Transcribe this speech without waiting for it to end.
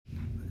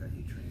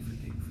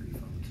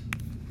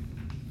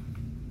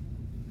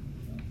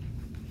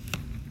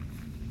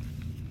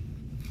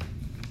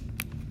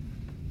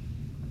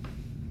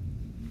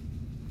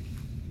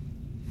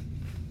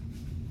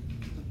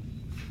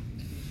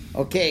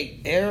Okay,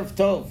 Erev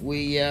Tov.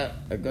 We are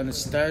going to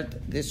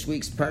start this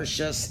week's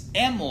Parshas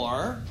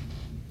Emor,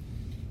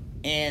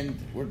 and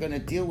we're going to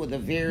deal with a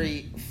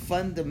very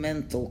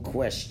fundamental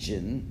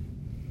question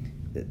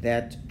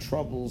that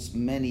troubles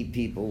many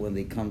people when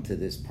they come to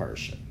this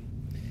Parsha.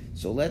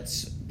 So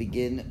let's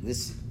begin.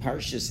 This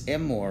Parshas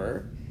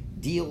Emor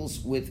deals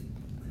with,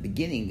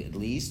 beginning at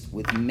least,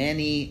 with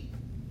many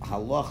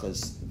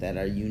halachas that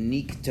are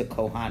unique to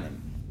Kohanim.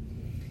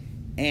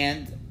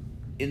 And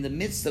in the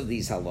midst of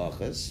these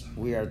halachas,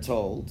 we are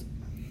told,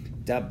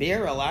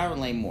 Daber al Aaron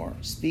lemor,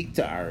 speak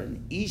to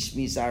Aaron, Ish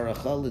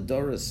mizaracha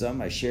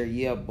l'dorasam asher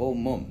yeh bo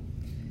mum.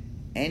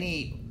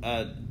 Any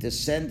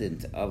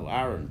descendant of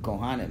Aaron,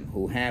 Kohanim,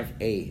 who have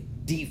a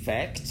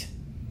defect,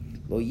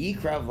 lo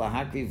yikrav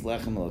lahakriv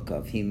lechem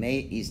elakav,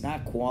 he's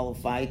not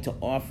qualified to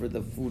offer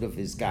the food of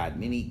his God,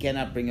 meaning he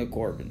cannot bring a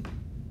korban.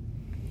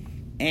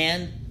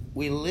 And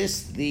we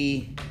list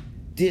the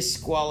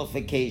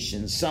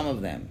disqualifications, some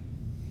of them.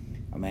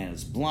 A man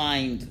is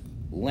blind,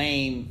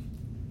 lame,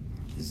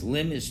 his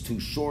limb is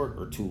too short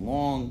or too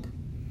long,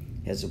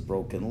 has a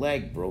broken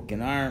leg, broken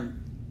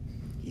arm,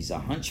 he's a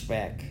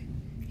hunchback,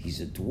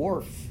 he's a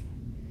dwarf,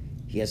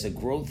 he has a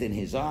growth in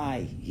his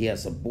eye, he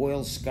has a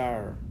boil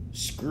scar,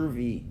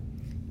 scurvy,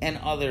 and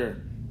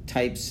other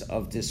types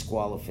of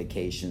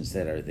disqualifications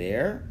that are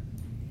there.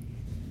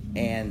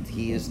 And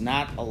he is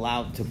not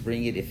allowed to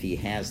bring it if he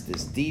has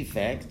this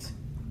defect.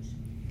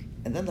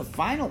 And then the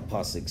final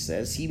pasuk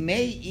says, he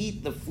may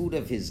eat the food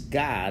of his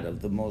God,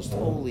 of the most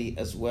holy,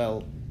 as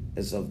well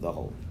as of the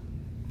holy.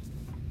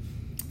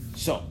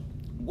 So,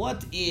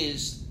 what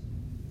is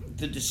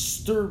the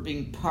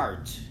disturbing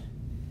part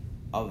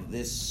of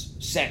this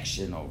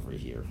section over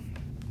here?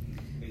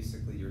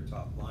 Basically, your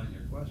top line,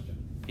 your question.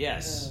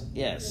 Yes.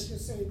 You're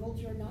disabled,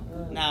 you're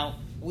not. Now,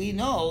 we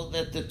know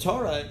that the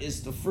Torah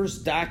is the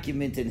first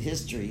document in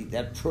history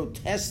that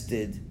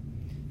protested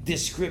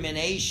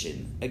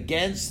discrimination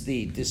against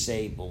the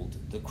disabled,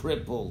 the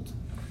crippled,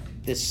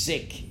 the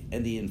sick,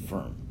 and the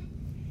infirm.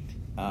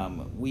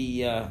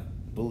 We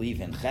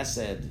believe in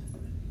chesed,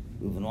 we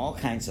believe in all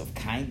kinds of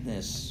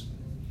kindness.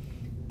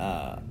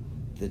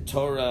 The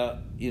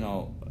Torah,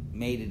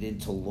 made it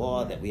into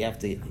law that we have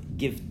to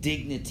give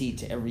dignity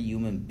to every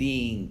human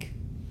being.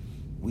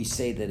 We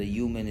say that a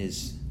human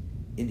is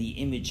in the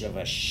image of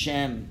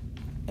Hashem.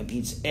 It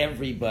means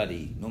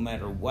everybody, no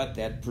matter what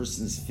that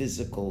person's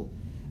physical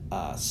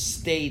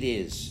state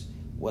is,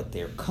 what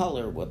their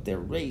color, what their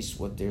race,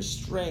 what their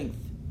strength.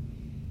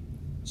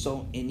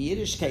 So in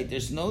Yiddishkeit,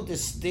 there's no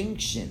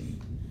distinction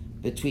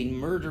between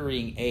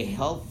murdering a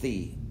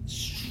healthy,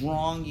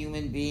 strong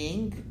human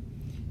being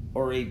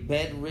or a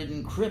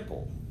bedridden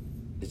cripple.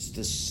 It's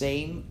the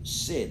same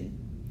sin.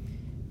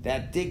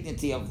 That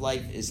dignity of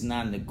life is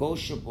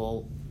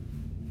non-negotiable,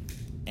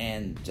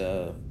 and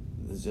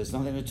there's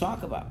nothing to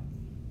talk about.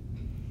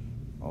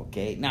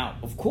 Okay, now,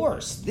 of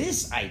course,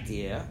 this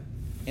idea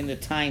in the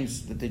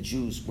times that the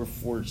Jews were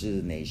forged as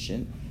a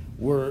nation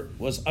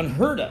was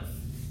unheard of.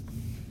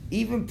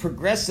 Even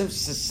progressive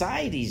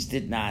societies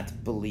did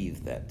not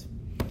believe that.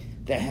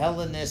 The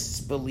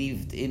Hellenists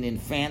believed in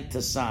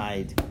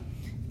infanticide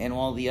and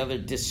all the other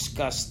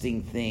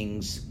disgusting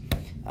things.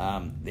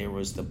 There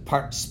was the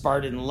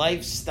Spartan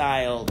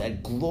lifestyle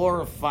that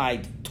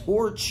glorified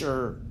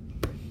torture.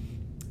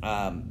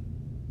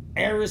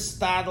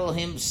 Aristotle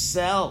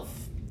himself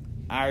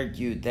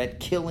argued that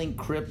killing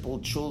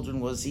crippled children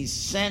was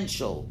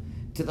essential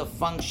to the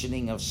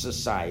functioning of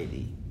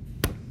society.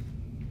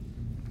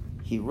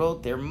 He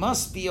wrote, there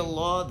must be a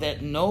law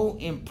that no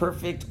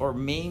imperfect or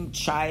maimed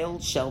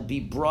child shall be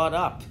brought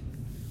up.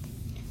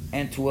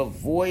 And to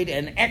avoid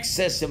an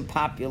excess in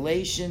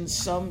population,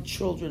 some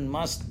children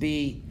must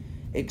be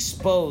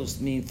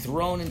exposed, meaning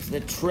thrown into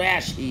the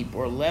trash heap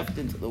or left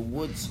into the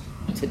woods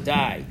to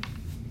die.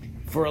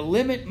 For a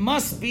limit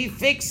must be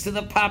fixed to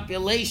the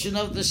population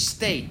of the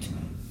state.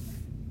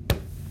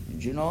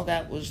 Did you know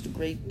that was the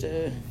great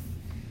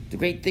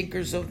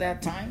thinkers of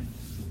that time?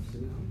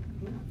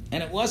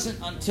 And it wasn't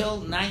until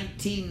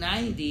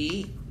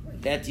 1990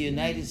 that the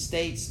United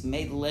States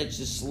made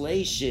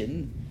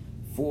legislation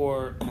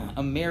for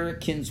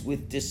Americans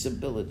with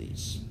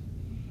disabilities.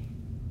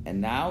 And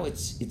now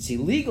it's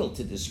illegal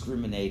to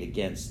discriminate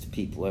against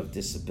people who have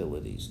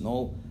disabilities.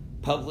 No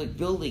public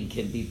building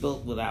can be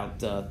built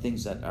without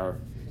things that are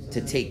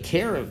to take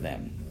care of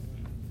them.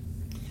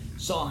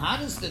 So how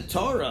does the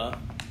Torah,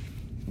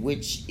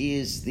 which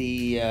is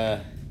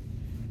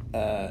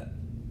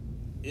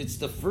it's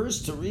the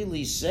first to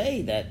really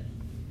say that,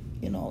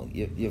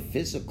 your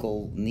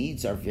physical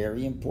needs are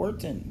very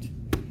important.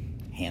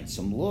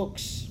 Handsome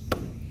looks.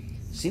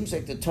 Seems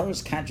like the Torah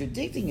is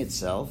contradicting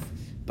itself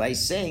by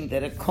saying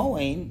that a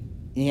Kohen,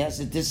 he has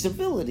a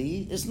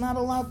disability, is not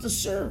allowed to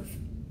serve.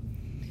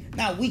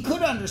 Now, we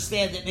could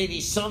understand that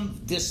maybe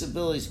some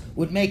disabilities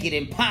would make it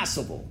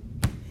impossible.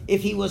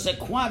 If he was a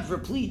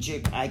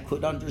quadriplegic, I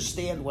could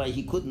understand why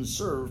he couldn't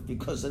serve,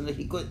 because then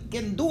he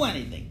couldn't do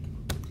anything.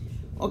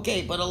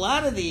 Okay, but a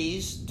lot of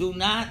these do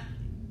not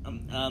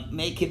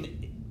make him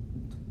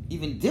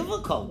even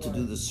difficult to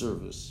do the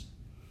service.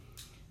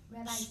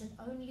 Rabbi, is it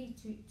only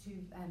to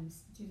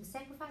do the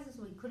sacrifices,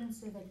 or he couldn't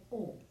serve at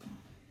all?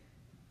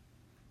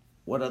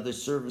 What other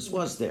service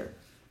was there?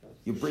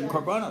 You bring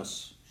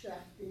korbanos.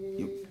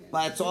 Shafting.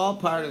 That's all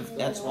part of.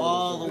 That's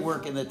all the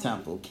work in the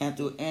temple. Can't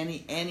do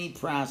any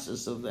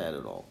process of that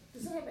at all.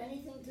 Does it have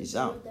anything to He's do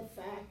out. with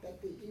the fact that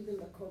even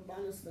the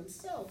korbanos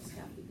themselves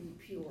have to be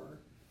pure,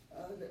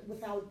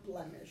 without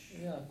blemish?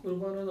 Yeah,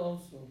 Kurbanot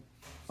also.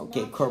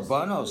 Okay, Not just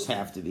korbanos the-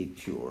 have to be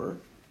pure,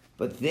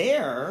 but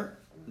there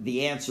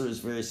the answer is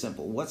very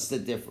simple. What's the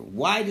difference?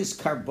 Why does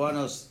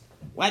korbanos?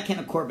 Why can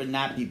a korban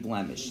not be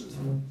blemished?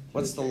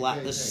 What's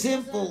the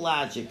simple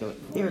logic of it?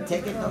 Here,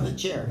 take it from the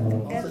chair.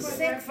 Get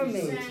sick from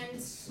me.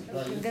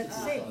 Get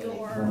sick.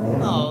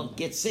 No,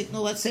 get sick.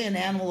 No, let's say an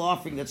animal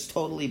offering that's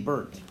totally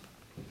burnt.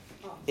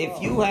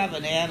 If you have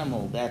an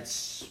animal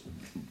that's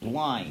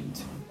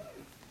blind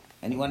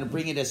and you want to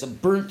bring it as a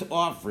burnt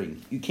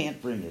offering, you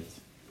can't bring it.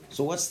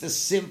 So what's the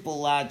simple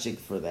logic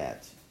for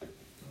that?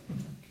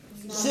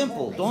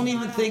 Simple. Don't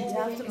even think. You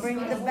have to bring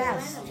the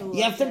best.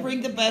 You have to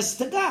bring the best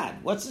to God.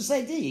 What's this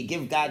idea? You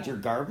give God your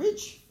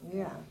garbage?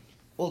 Yeah.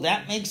 Well,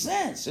 that makes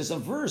sense. There's a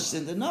verse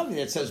in the Navi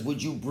that says,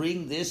 would you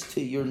bring this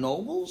to your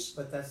nobles?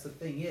 But that's the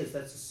thing is,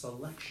 that's a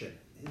selection.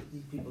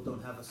 These people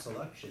don't have a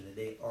selection.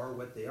 They are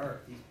what they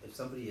are. If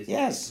somebody is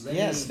Yes,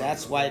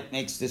 that's why it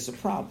makes this a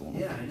problem.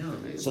 Yeah, I know.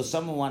 So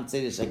someone wants to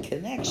say there's a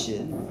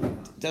connection.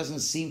 Doesn't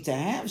seem to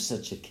have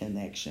such a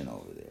connection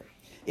over there.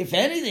 If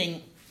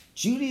anything,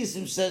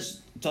 Judaism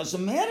says it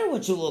doesn't matter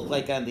what you look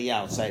like on the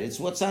outside. It's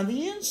what's on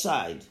the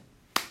inside.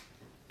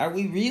 Are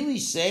we really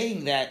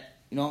saying that,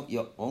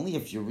 only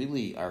if you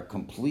really are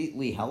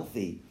completely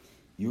healthy,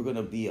 you're going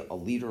to be a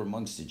leader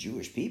amongst the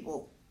Jewish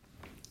people?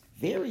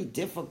 Very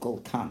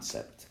difficult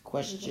concept.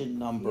 Question You will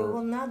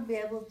number... not be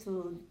able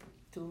to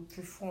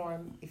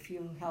perform if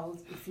you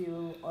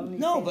only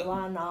No, take but-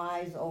 one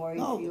eyes or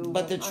No, if you.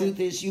 but the truth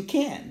is you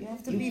can. You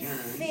have to be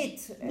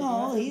fit. You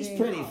No, have to he's be-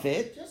 pretty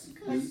fit. Just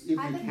because If you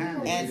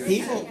can. And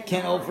people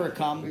can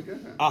overcome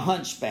a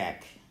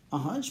hunchback. The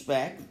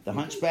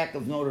hunchback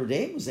of Notre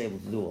Dame was able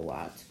to do a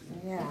lot.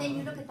 Yeah. But then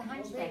you look at the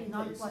hunchback,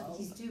 not what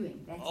he's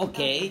doing. That's the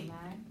Okay. problem,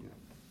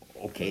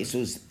 right? Okay,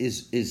 so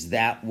is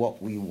that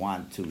what we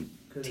want to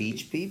Could it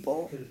teach be-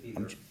 people? Could it be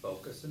I'm their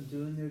focus on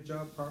doing their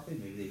job properly?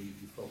 Maybe they need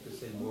to be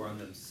focusing more on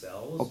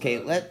themselves. Okay,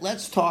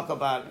 let's talk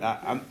about.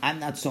 I'm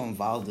not so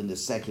involved in the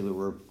secular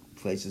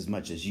workplace as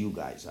much as you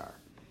guys are.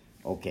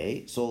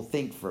 Okay, so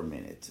think for a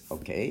minute.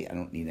 Okay, I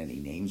don't need any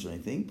names or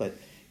anything, but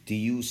do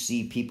you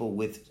see people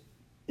with,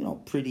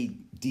 pretty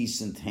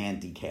decent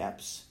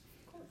handicaps,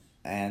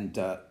 and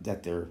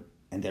that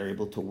they're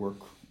able to work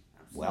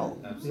well?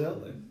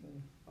 Absolutely.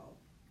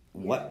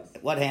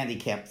 What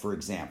handicap, for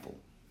example,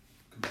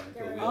 Combined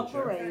with a wheelchair.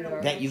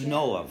 Operator. that you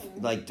know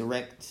of, like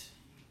direct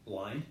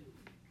Blind.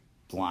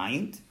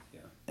 blind,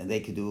 Yeah. and they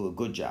could do a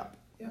good job.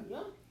 yeah,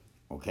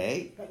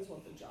 Okay, depends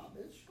what the job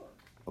is, sure.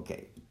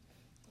 okay.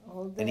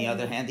 All the- Any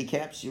other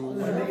handicaps you The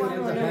remember? one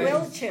on a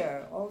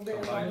wheelchair. All the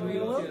one on a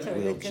wheelchair. They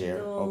can Wheelchair.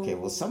 do. Okay,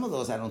 well, some of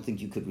those I don't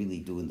think you could really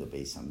do in the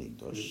Beis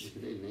Hamikdash.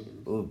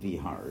 It would be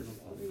hard.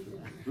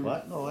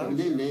 What? No, I don't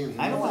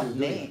want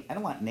names. I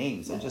don't want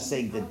names. I'm just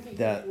saying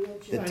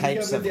the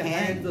types of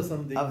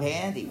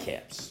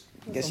handicaps.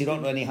 I guess you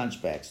don't know any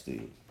hunchbacks, do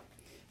you?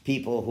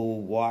 People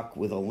who walk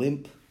with a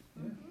limp.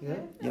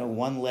 Yeah.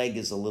 One leg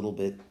is a little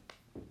bit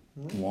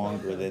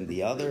longer than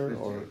the other,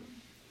 or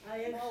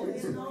I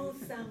actually know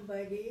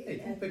somebody Hey,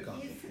 don't pick on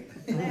me.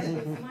 his leg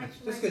is much,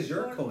 Just because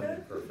you're shorter.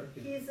 Cohen perfect.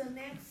 He's an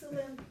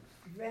excellent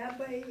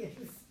rabbi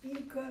and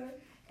speaker,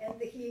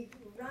 and he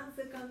runs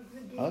a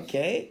congregation.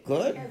 okay,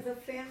 good. Has a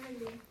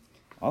family.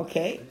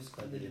 Okay. I just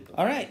glad they didn't go-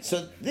 All right,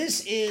 so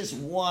this is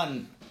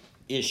one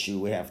issue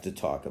we have to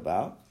talk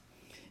about.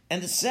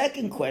 And the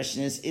second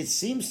question is, it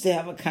seems to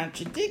have a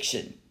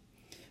contradiction.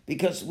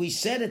 Because we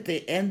said at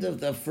the end of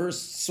the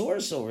first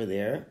source over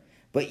there,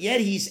 but yet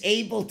he's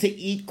able to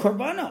eat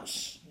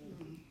korbanos.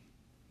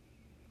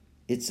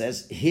 It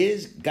says,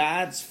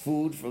 God's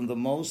food from the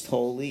most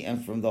holy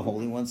and from the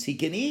holy ones he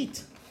can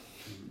eat.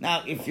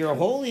 Now, if you're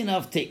holy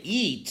enough to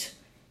eat,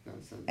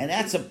 and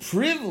that's a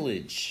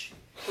privilege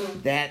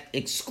that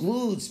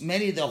excludes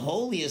many of the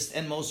holiest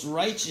and most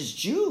righteous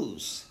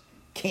Jews,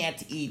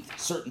 can't eat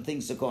certain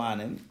things to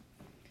Kohanim.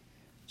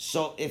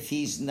 So if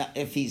he's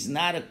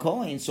not a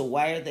Kohen, so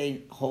why are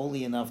they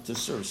holy enough to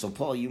serve? So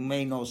Paul, you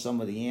may know some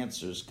of the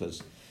answers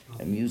because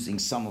I'm using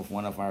some of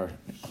one of our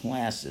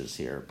classes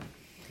here.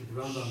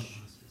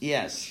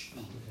 Yes.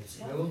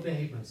 I will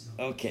behave myself.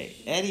 Okay.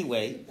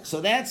 Anyway,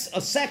 so that's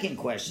a second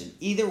question,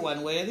 either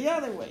one way or the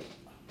other way.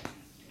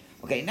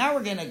 Okay, now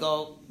we're going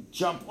to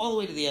jump all the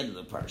way to the end of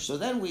the parsha. So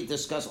then we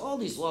discuss all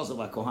these laws of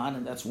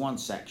Kohanim. That's one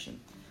section.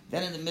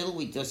 Then in the middle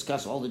we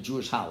discuss all the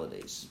Jewish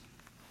holidays.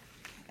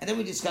 And then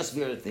we discuss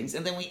various things.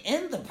 And then we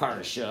end the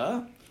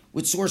parsha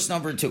with source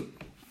number 2.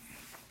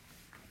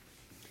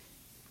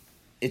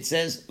 It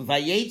says,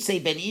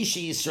 Vayetze ben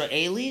ishi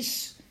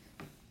Yisraelis,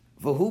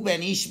 v'hu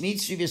ben ish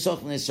mitzri v'soch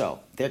v'neso.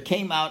 There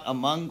came out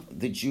among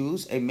the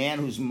Jews a man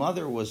whose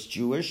mother was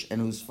Jewish and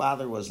whose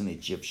father was an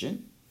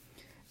Egyptian.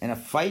 and a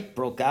fight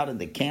broke out in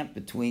the camp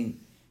between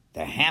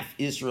the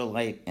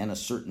half-Israelite and a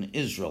certain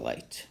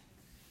Israelite.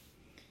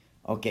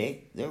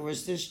 Okay, there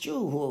was this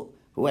Jew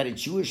who had a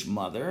Jewish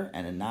mother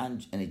and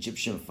an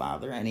Egyptian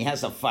father, and he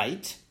has a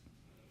fight.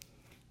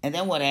 And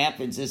then what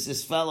happens is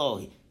this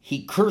fellow,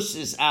 he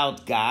curses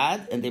out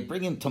God, and they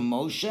bring him to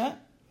Moshe,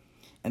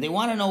 and they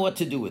want to know what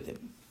to do with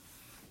him.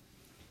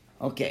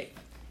 Okay,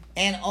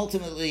 and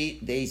ultimately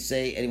they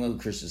say anyone who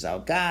curses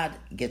out God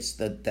gets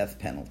the death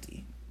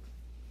penalty.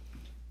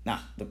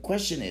 Now, the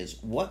question is,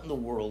 what in the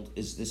world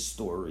is this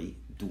story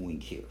doing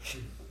here?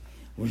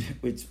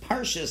 It's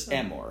Parshas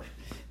Emor.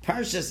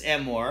 Parshas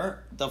Emor,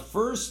 the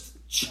first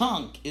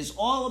chunk is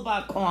all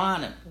about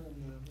Kohanim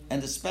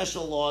and the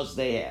special laws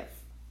they have.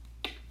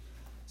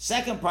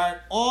 Second part,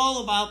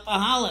 all about the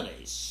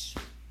holidays.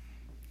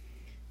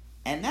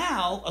 And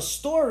now, a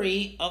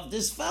story of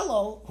this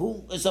fellow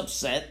who is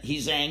upset,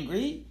 he's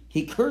angry,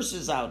 he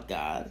curses out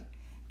God,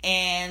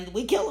 and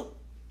we kill him.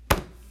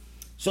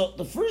 So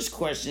the first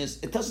question is,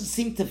 it doesn't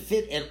seem to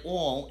fit at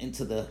all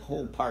into the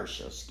whole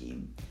Parsha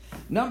scheme.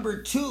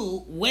 Number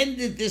two, when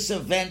did this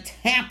event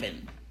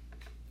happen?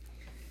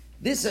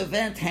 This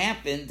event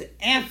happened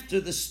after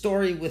the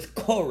story with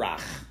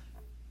Korach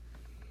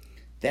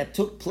that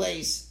took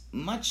place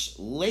much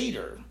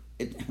later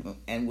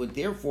and would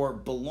therefore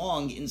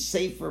belong in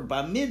Sefer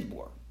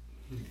Bamidbar.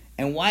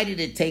 And why did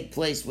it take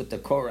place with the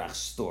Korach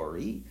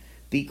story?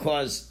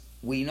 Because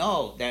we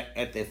know that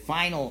at the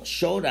final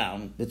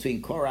showdown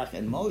between Korach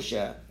and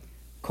Moshe,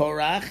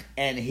 Korach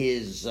and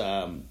his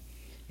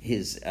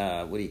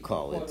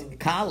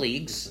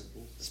colleagues,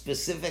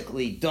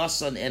 specifically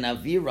Dasan and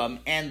Aviram,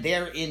 and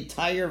their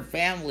entire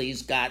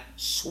families got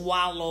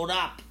swallowed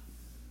up.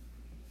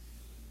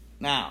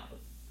 Now,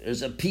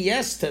 there's a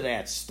PS to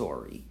that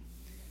story.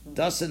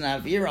 Dasan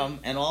and Aviram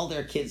and all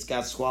their kids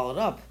got swallowed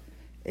up,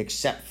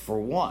 except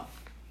for one.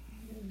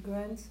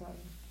 Grandson.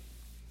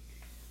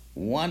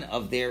 One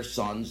of their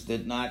sons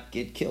did not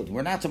get killed.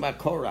 We're not talking about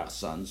Korach's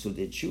sons who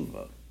did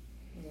tshuva.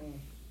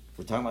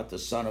 We're talking about the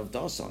son of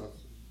Dasan.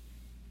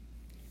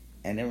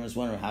 And everyone's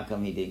wondering how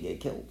come he didn't get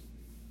killed.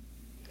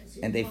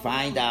 And they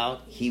find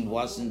out he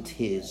wasn't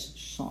his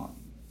son.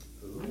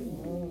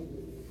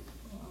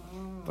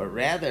 But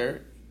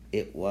rather,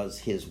 it was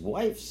his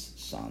wife's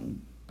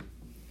son,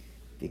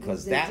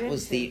 because that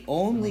was the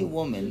only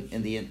woman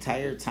in the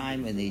entire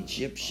time in the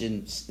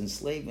Egyptian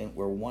enslavement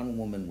where one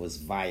woman was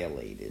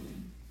violated.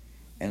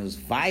 And was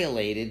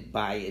violated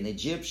by an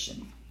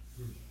Egyptian.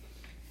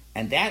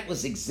 And that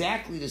was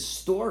exactly the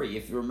story.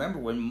 If you remember,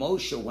 when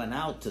Moshe went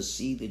out to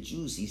see the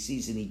Jews, he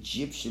sees an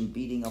Egyptian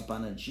beating up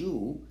on a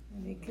Jew.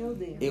 And they killed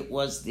him. It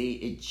was the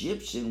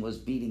Egyptian was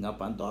beating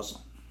up on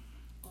Dasan.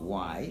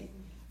 Why?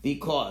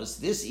 Because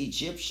this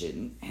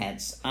Egyptian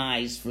had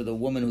eyes for the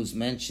woman who's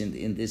mentioned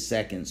in this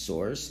second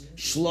source,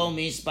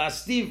 Shlomis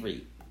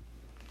Bastivri.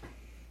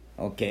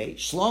 Okay,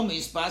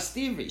 Shlomis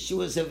Bastivri. She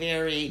was a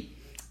very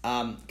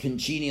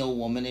congenial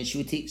woman, and she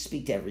would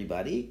speak to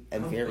everybody,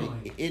 and very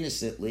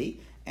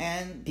innocently.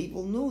 And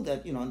people knew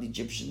that, the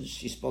Egyptians,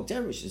 she spoke to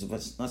everybody. She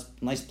was a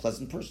nice,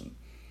 pleasant person.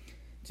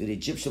 So the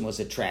Egyptian was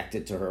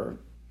attracted to her.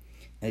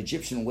 An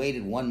Egyptian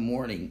waited one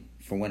morning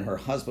for when her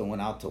husband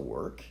went out to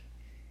work.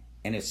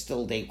 And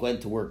they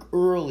went to work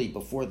early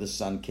before the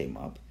sun came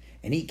up.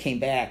 And he came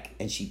back,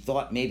 and she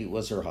thought maybe it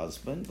was her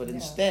husband. But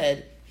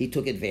instead, he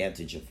took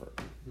advantage of her.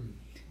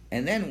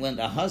 And then when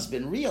the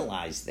husband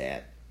realized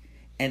that,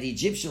 and the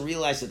Egyptian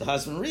realized that the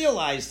husband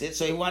realized it,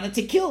 so he wanted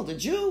to kill the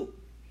Jew.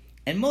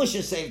 And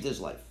Moshe saved his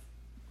life.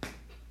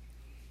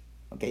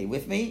 Okay, you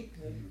with me?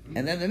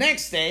 And then the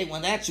next day,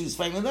 when that Jew's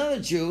fighting with another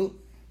Jew,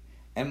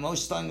 and Moshe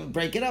started to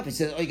break it up, he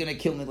said, "Oh, you're going to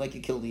kill me like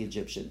you killed the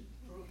Egyptian."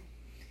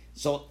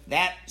 So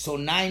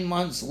 9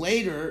 months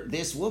later,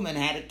 this woman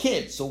had a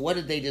kid. So what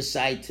did they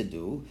decide to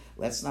do?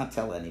 Let's not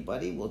tell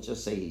anybody. We'll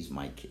just say he's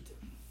my kid.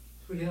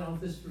 We get all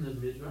this from the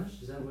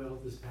Midrash? Is that where all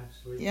this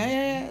backstory comes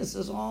Yeah. This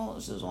is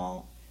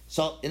all.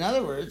 So, in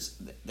other words,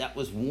 that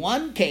was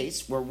one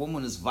case where a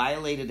woman is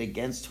violated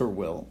against her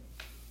will.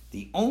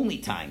 The only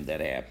time that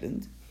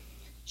happened.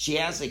 She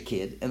has a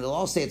kid, and they'll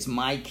all say, it's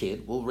my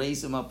kid. We'll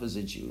raise him up as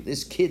a Jew.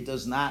 This kid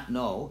does not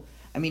know.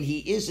 I mean, he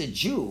is a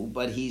Jew,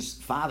 but his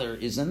father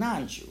is a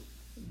non-Jew.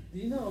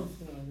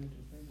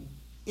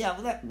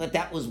 Yeah, but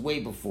that was way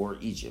before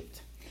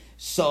Egypt.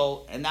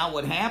 So, and now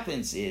what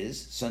happens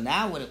is,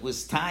 now when it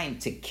was time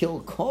to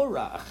kill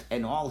Korach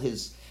and all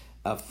his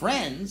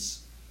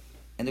friends,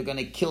 and they're going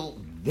to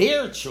kill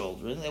their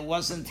children, it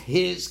wasn't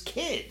his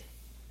kid.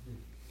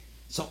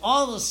 So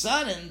all of a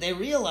sudden, they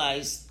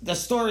realize the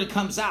story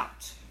comes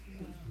out.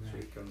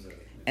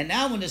 And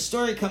now when the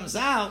story comes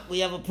out, we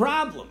have a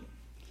problem.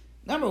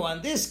 Number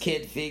one, this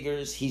kid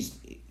figures he's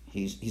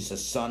a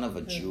son of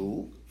a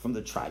Jew from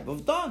the tribe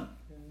of Dan.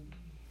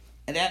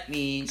 And that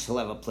means he'll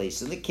have a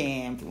place in the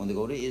camp. When they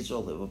go to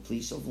Israel, he'll have a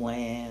piece of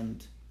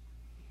land.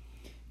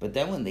 But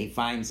then when they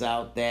finds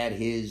out that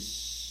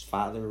his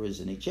father is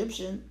an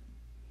Egyptian,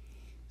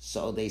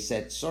 so they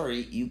said, sorry,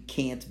 you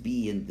can't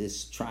be in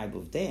this tribe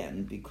of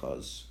Dan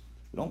because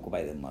we don't go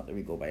by the mother,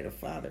 we go by the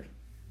father.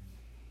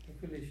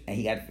 Manipulation.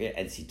 And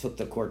as he took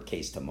the court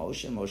case to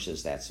Moshe, Moshe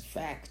says, that's a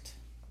fact.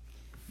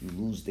 You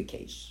lose the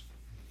case.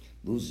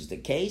 Loses the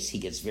case, he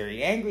gets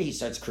very angry, he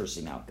starts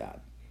cursing out God.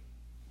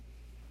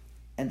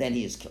 And then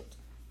he is killed.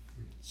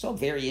 So,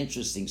 very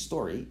interesting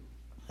story.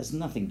 Has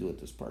nothing to do with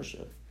this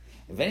Parsha.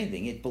 If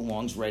anything, it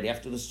belongs right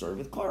after the story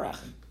with Korach.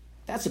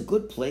 That's a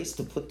good place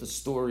to put the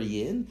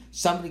story in.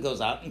 Somebody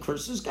goes out and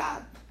curses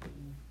God.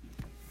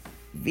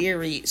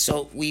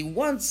 So we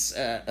once,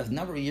 a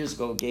number of years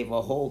ago, gave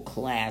a whole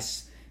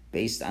class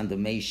based on the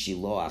Mei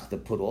Shiloach to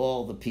put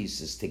all the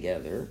pieces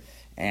together.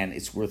 And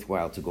it's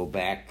worthwhile to go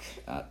back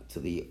to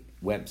the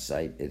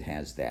website. It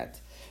has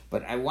that.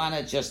 But I want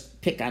to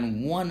just pick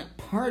on one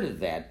part of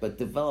that, but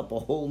develop a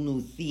whole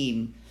new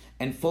theme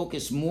and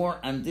focus more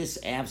on this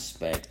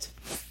aspect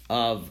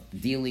of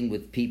dealing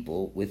with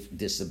people with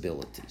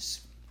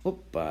disabilities. I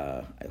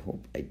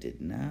hope I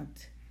did not.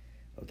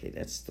 Okay,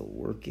 that's still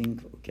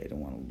working. Okay, I don't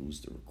want to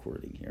lose the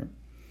recording here.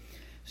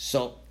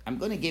 So I'm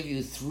going to give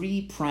you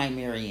 3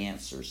 primary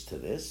answers to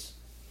this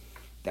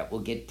that will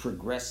get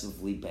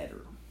progressively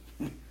better.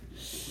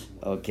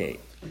 Okay,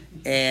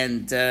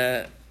 and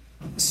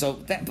so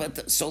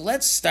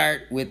let's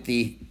start with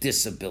the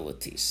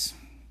disabilities.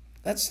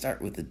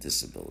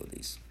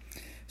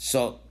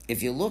 So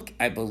if you look,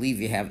 I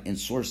believe you have in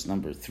source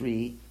number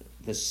 3,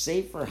 the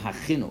Sefer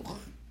HaChinuch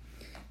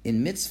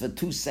in Mitzvah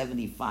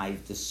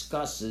 275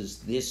 discusses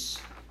this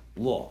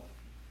law.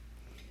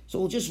 So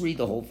we'll just read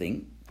the whole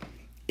thing.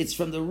 It's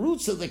from the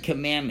roots of the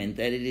commandment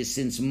that it is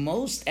since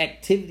most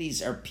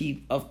activities of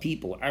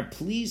people are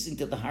pleasing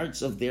to the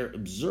hearts of their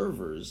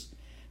observers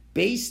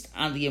based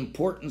on the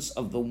importance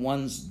of the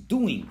ones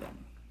doing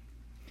them.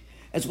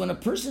 As when a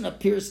person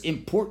appears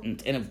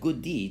important and of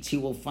good deeds, he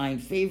will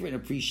find favor and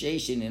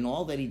appreciation in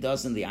all that he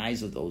does in the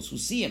eyes of those who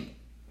see him.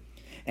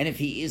 And if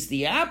he is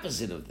the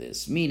opposite of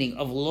this, meaning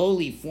of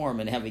lowly form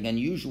and having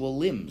unusual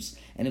limbs,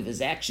 and if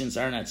his actions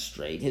are not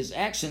straight, his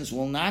actions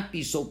will not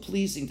be so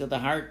pleasing to the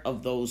heart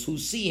of those who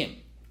see him.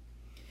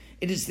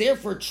 It is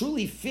therefore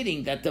truly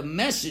fitting that the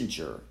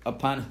messenger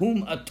upon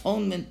whom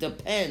atonement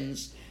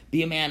depends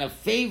be a man of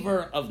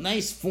favor, of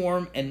nice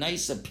form and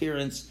nice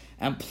appearance,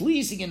 and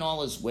pleasing in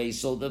all his ways,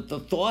 so that the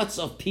thoughts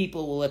of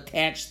people will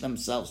attach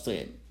themselves to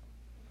him.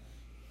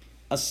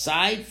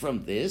 Aside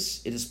from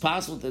this, it is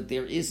possible that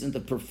there is in the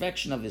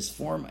perfection of his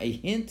form a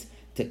hint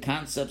to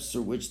concepts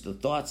through which the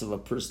thoughts of a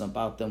person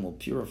about them will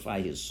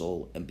purify his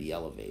soul and be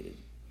elevated.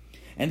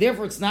 And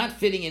therefore it's not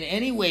fitting in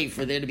any way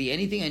for there to be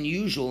anything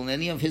unusual in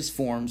any of his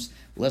forms,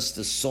 lest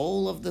the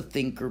soul of the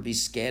thinker be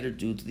scattered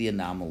due to the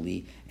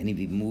anomaly and he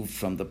be moved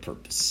from the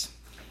purpose.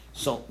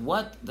 So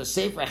what the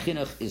Sefer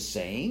HaChinuch is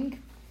saying,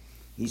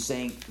 he's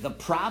saying the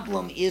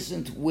problem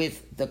isn't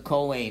with the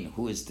Kohen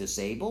who is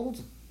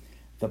disabled.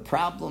 The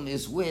problem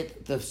is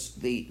with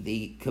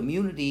the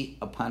community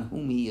upon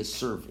whom he is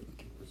serving.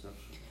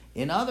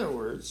 In other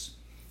words,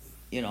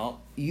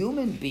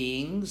 human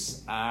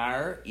beings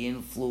are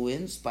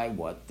influenced by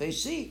what they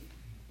see.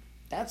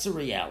 That's a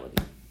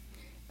reality.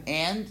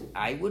 And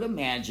I would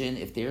imagine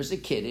if there's a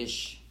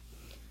kiddush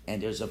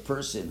and there's a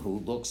person who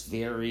looks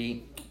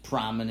very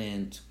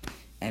prominent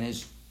and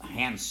is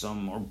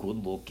handsome or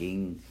good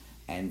looking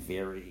and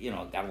very,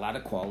 got a lot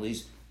of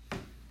qualities,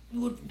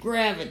 would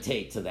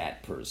gravitate to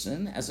that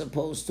person as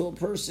opposed to a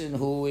person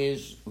who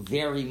is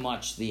very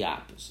much the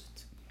opposite.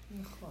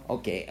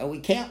 Okay, and we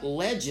can't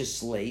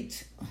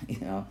legislate,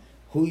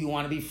 who you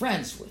want to be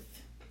friends with.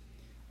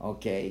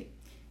 Okay,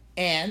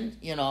 and,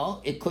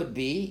 it could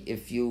be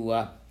if you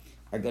are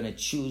going to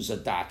choose a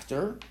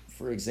doctor,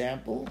 for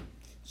example,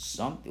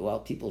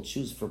 people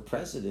choose for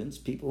presidents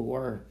people who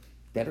are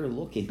better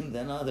looking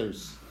than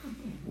others,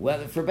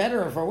 whether for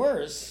better or for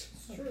worse.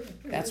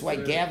 That's why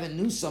Gavin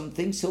Newsom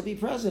thinks he'll be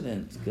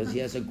president, because he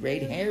has a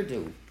great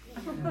hairdo.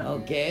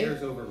 Okay?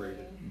 Hair's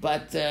overrated.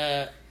 But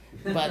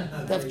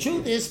the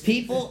truth is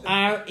people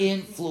are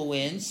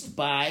influenced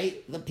by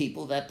the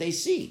people that they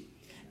see.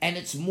 And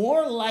it's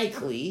more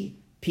likely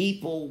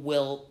people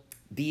will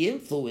be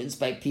influenced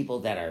by people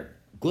that are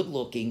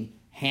good-looking,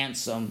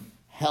 handsome,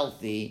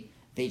 healthy.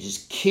 They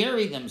just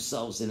carry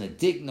themselves in a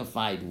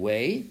dignified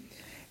way.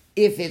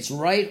 If it's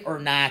right or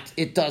not,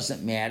 it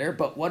doesn't matter.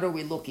 But what are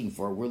we looking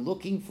for? We're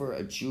looking for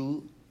a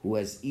Jew who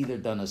has either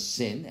done a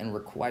sin and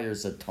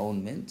requires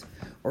atonement,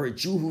 or a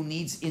Jew who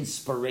needs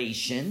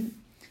inspiration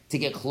to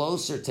get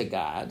closer to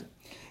God.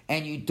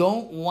 And you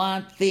don't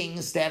want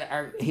things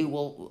that he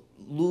will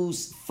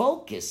lose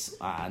focus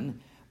on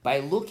by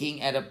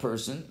looking at a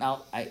person.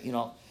 Now,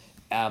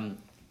 it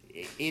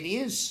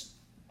is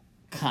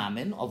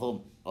common,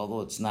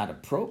 although it's not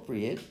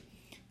appropriate.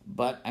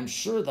 But I'm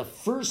sure the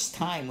first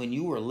time when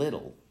you were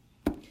little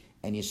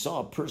and you saw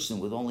a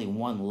person with only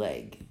one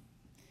leg,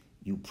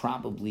 you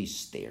probably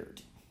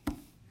stared.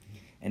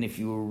 And if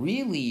you were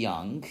really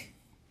young,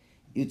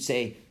 you'd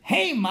say,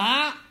 "Hey,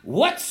 Ma,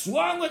 what's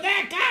wrong with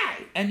that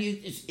guy?" And you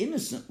just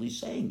innocently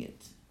saying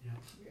it.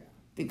 Yeah.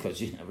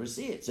 Because you never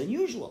see it. It's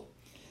unusual.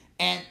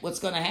 And what's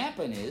going to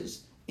happen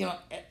is,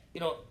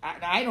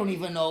 I don't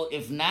even know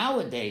if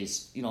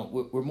nowadays,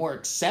 we're more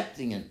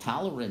accepting and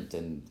tolerant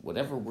and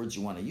whatever words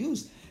you want to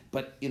use,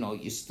 but,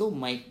 you still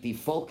might be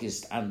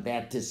focused on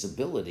that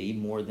disability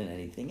more than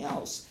anything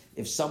else.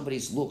 If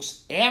somebody's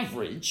looks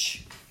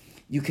average,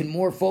 you can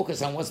more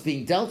focus on what's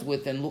being dealt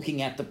with than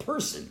looking at the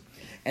person.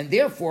 And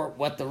therefore,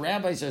 what the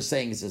rabbis are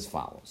saying is as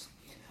follows.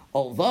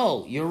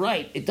 Although, you're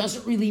right, it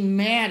doesn't really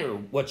matter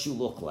what you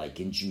look like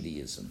in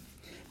Judaism.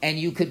 And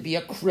you could be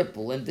a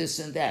cripple and this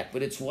and that,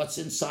 but it's what's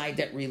inside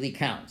that really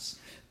counts.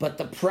 But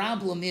the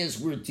problem is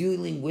we're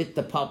dealing with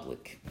the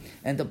public,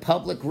 and the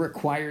public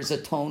requires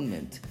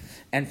atonement.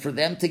 And for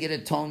them to get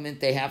atonement,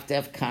 they have to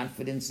have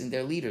confidence in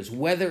their leaders,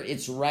 whether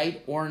it's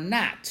right or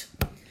not.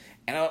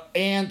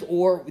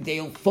 Or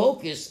they'll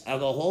focus on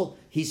the whole,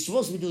 he's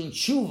supposed to be doing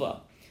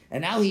tshuva,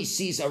 and now he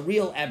sees a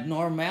real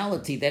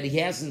abnormality that he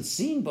hasn't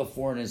seen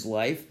before in his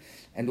life,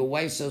 and the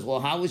wife says,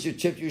 well, how was your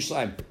trip to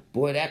Yerushalayim?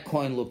 Boy, that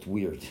coin looked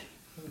weird.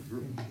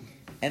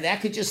 And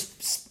that could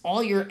just,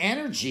 all your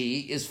energy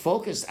is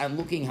focused on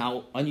looking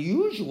how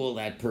unusual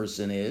that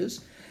person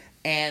is.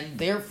 And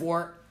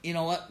therefore, you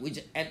know what,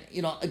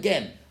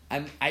 again,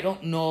 I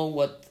don't know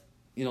what,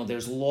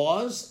 there's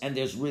laws and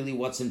there's really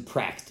what's in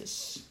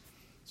practice.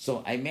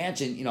 So I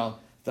imagine,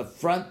 the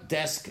front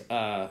desk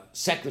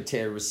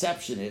secretary,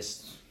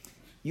 receptionist,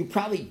 you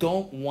probably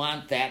don't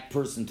want that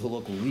person to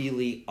look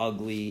really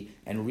ugly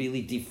and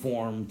really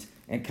deformed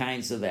and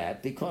kinds of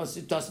that, because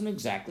it doesn't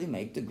exactly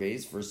make the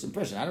greatest first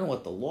impression. I don't know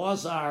what the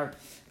laws are,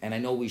 and I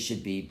know we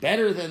should be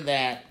better than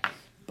that,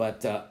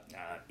 but,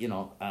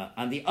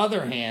 on the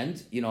other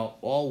hand,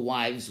 all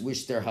wives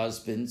wish their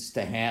husbands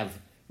to have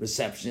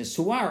receptionists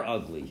who are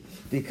ugly,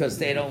 because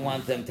they don't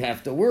want them to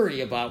have to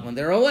worry about when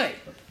they're away.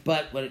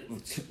 But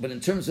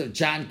in terms of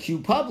John Q.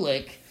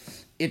 Public,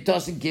 it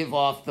doesn't give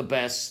off the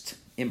best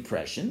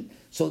impression.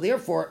 So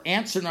therefore,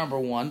 answer number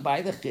one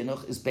by the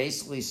chinuch is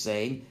basically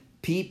saying,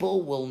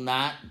 people will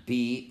not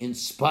be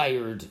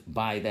inspired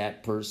by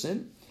that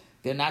person.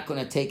 They're not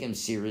going to take him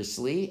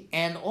seriously.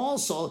 And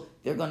also,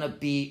 they're going to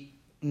be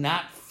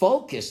not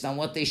focused on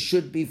what they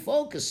should be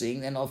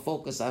focusing, and they'll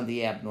focus on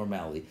the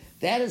abnormality.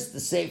 That is the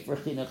Sefer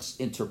Chinuch's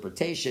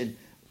interpretation.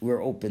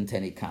 We're open to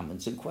any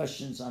comments and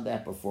questions on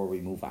that before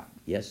we move on.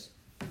 Yes?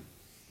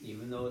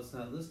 Even though it's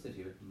not listed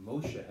here,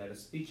 Moshe had a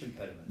speech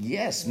impediment.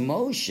 Yes,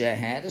 Moshe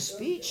had a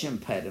speech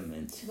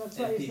impediment. That's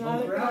why And he's people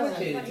not a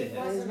gravitated to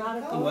Kohen. him. He's not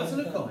a He Kohen.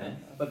 wasn't a Kohen,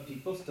 but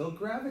people still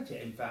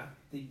gravitate. In fact,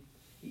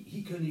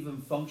 he couldn't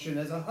even function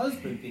as a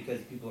husband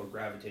because people are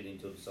gravitating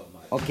to him so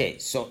much. Okay,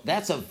 so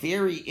that's a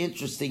very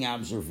interesting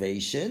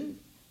observation.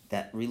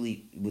 That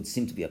really would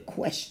seem to be a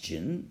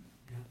question.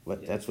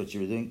 That's what you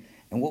were doing.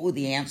 And what would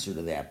the answer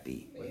to that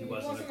be? Well, he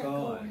wasn't a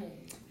Kohen.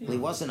 Well, he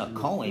wasn't a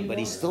Kohen, but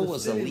he still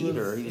was a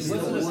leader. He was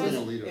still a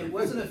leader. It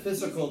wasn't a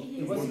physical.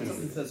 It wasn't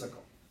something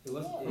physical. It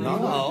wasn't.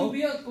 No.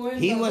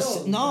 He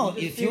was no.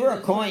 If you were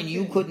a Kohen,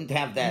 you couldn't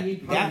have that.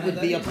 That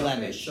would be a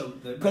blemish.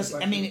 Because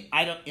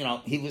I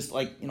don't. He was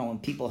like when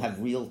people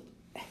have real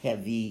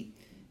heavy.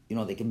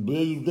 They can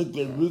barely get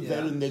their roof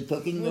out and they're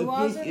talking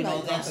like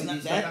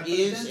this. That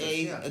is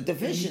a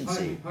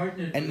deficiency.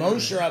 And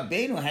Moshe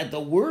Rabbeinu had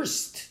the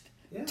worst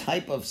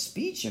type of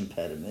speech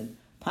impediment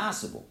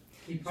possible.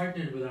 He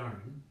partnered with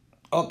Aaron.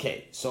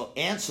 Okay, so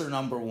answer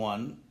number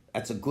one,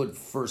 that's a good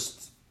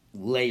first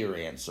layer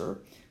answer.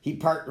 He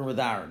partnered with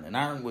Aaron, and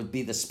Aaron would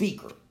be the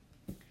speaker.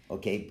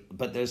 Okay,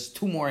 but there's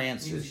two more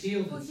answers. He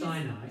was healed at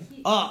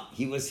Sinai.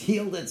 He was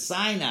healed at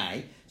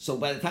Sinai, so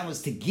by the time it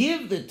was to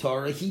give the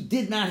Torah, he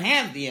did not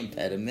have the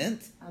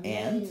impediment.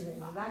 And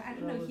I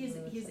don't know,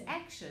 his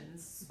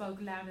actions spoke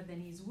louder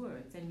than his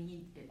words, and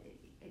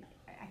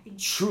I think...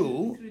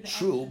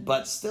 True,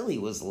 but still he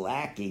was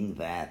lacking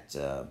that...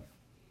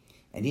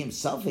 and he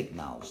himself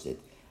acknowledged it.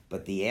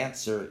 But the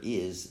answer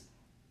is,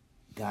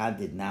 God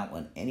did not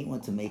want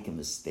anyone to make a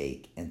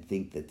mistake and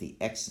think that the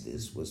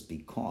Exodus was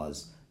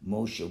because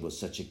Moshe was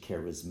such a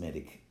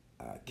charismatic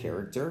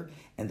character,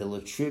 and they'll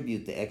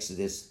attribute the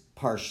Exodus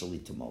partially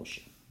to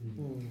Moshe.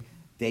 Mm-hmm.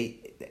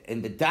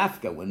 In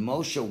B'dafka, when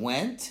Moshe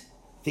went,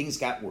 things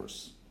got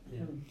worse.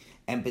 Yeah.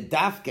 And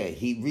B'dafka,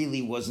 he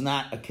really was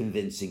not a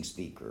convincing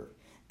speaker,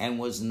 and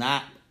was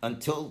not,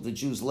 until the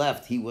Jews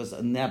left, he was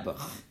a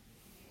nebuch.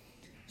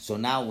 So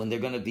now when they're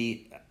going to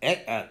be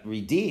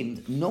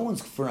redeemed, no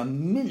one's for a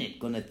minute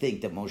going to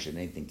think that Moshe had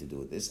anything to do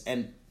with this.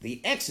 And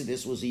the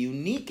Exodus was a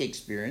unique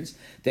experience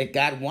that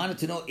God wanted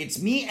to know, it's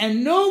me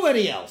and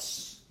nobody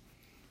else.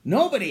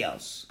 Nobody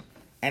else.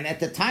 And at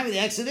the time of the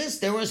Exodus,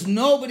 there was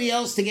nobody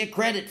else to get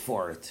credit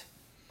for it.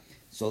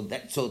 So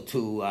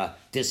to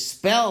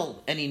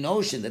dispel any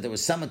notion that there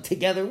was someone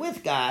together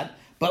with God,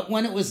 but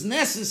when it was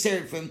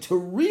necessary for him to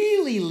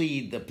really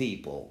lead the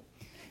people,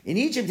 in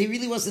Egypt, he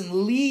really wasn't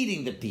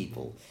leading the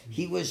people.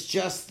 He was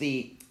just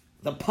the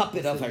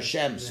puppet of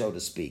Hashem, so to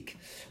speak.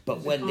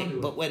 But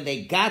when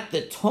they got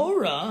the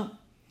Torah,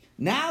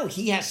 now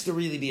he has to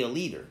really be a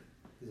leader.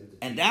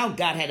 And now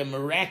God had to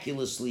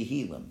miraculously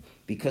heal him,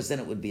 because then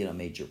it would be a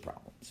major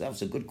problem. So that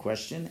was a good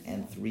question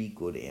and 3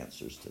 good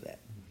answers to that.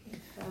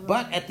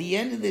 But at the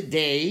end of the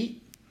day,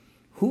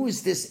 who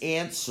is this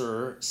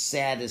answer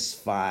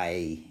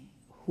satisfy?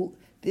 Who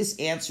this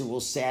answer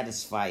will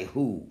satisfy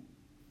who?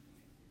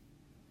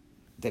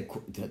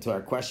 To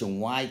our question,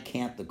 why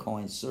can't the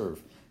Kohen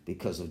serve?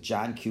 Because of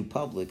John Q.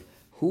 Public,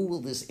 who will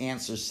this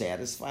answer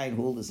satisfy and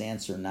who will this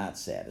answer not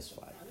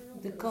satisfy?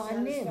 The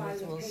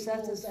Kohanim will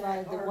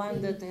satisfy the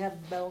one that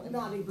have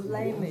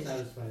blemish.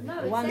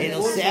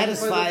 It'll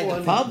satisfy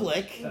the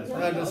public.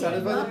 It'll satisfy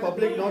the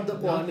public, not the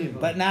Kohanim.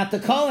 But not the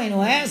Kohen who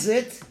has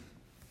it.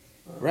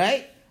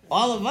 Right?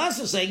 All of us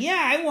are saying,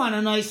 yeah, I want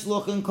a nice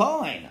looking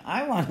Kohen.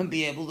 I want to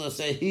be able to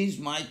say, he's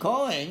my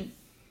Kohen.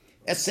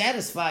 It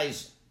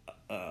satisfies,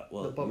 your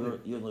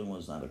little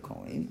one's not a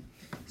Kohen.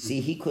 See,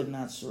 he could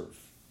not serve.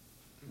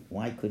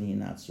 Why could he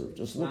not serve?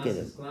 Just look at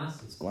it.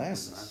 It's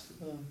glasses.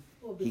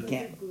 He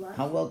can't.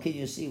 How well can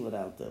you see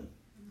without them?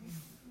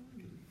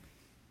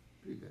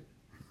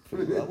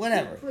 Pretty well,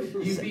 whatever.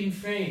 You've been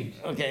trained.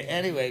 Okay.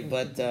 Anyway,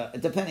 but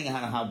depending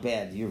on how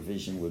bad your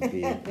vision would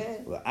be,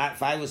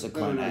 if I was a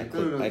Kohen, I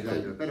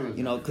could.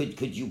 You know,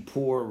 could you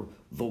pour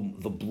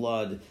the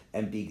blood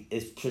and be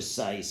as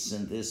precise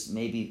and this?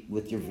 Maybe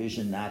with your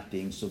vision not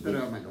being so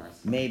good,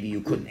 maybe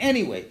you couldn't.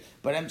 Anyway,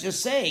 but I'm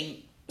just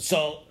saying.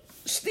 So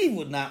Steve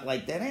would not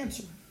like that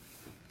answer.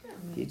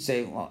 He'd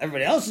say, well,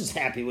 everybody else is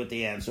happy with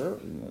the answer.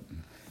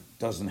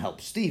 Doesn't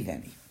help Steve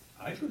any.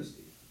 I could have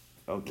Steve.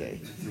 Okay.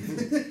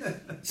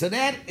 So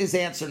that is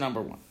answer number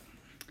one.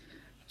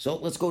 So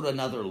let's go to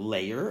another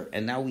layer.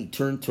 And now we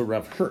turn to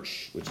Rav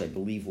Hirsch, which I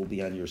believe will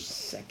be on your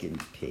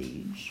second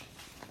page.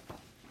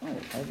 Oh,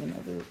 I have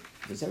another.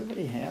 Does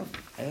everybody have?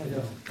 I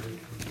have.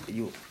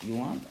 You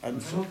want?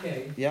 I'm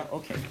okay. Yeah,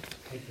 okay.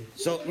 Thank you.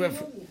 So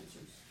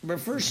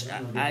Rav Hirsch,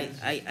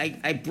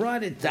 I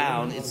brought it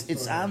down.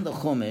 It's on the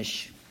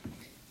Chumash.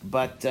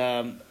 But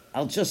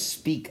I'll just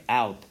speak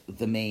out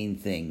the main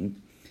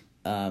thing.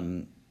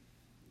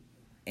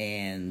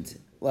 And,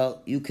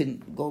 well, you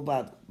can go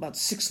about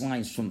 6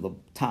 lines from the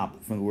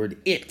top, from the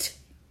word it.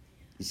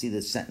 You see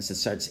the sentence that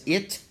starts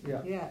it?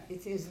 Yeah,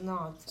 it is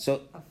not.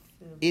 So,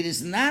 it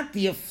is not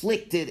the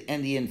afflicted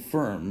and the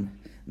infirm,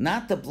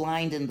 not the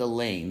blind and the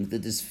lame, the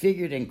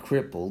disfigured and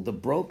crippled, the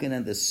broken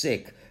and the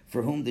sick,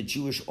 for whom the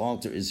Jewish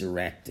altar is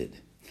erected,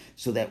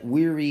 so that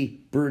weary,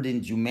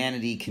 burdened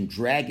humanity can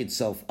drag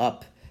itself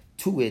up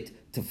to it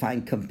to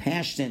find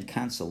compassionate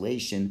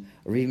consolation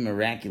or even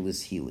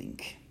miraculous healing.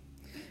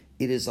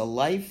 It is a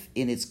life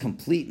in its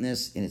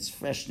completeness, in its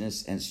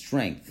freshness and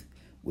strength,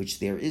 which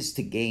there is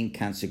to gain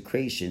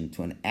consecration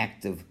to an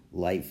active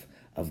life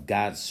of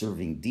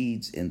God-serving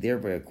deeds and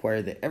thereby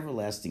acquire the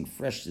everlasting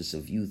freshness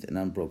of youth and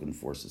unbroken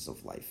forces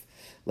of life.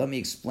 Let me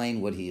explain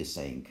what he is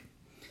saying.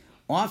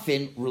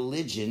 Often,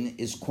 religion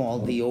is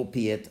called the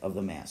opiate of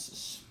the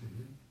masses.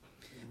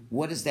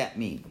 What does that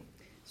mean?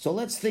 So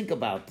let's think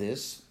about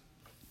this.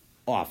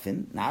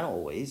 Often, not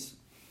always,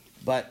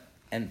 but,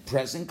 and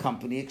present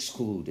company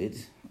excluded,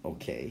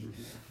 okay,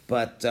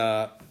 but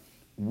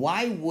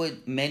why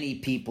would many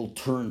people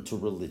turn to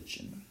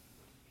religion?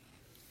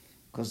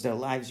 Because their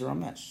lives are a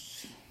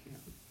mess.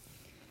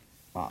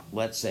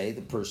 Let's say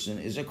the person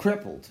is a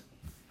crippled.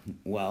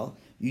 Well,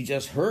 you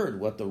just heard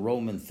what the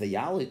Roman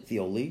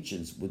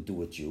theologians would do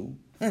with you,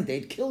 and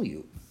they'd kill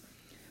you.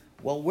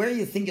 Well, where do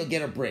you think you'll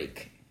get a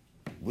break?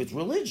 With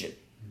religion.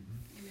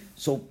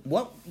 So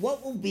what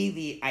will be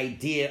the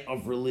idea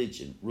of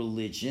religion?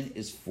 Religion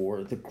is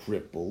for the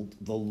crippled,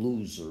 the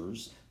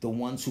losers, the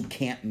ones who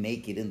can't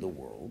make it in the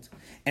world.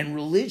 And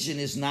religion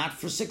is not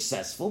for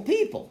successful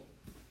people.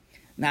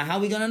 Now, how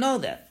are we going to know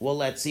that? Well,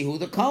 let's see who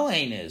the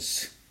Kohen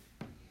is.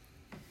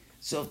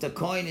 So if the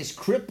Kohen is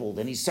crippled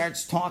and he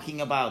starts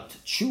talking about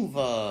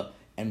tshuva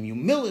and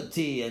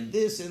humility and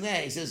this and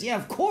that, he says, yeah,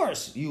 of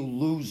course, you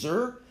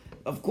loser.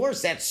 Of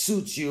course that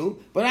suits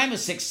you, but I'm a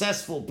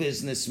successful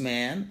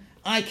businessman.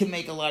 I can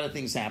make a lot of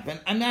things happen.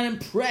 I'm not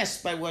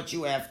impressed by what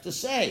you have to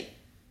say.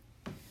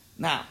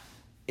 Now,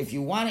 if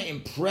you want to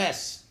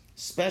impress,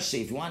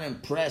 especially if you want to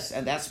impress,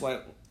 and that's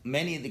why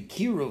many of the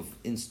Kiruv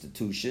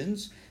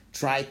institutions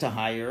try to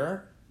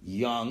hire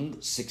young,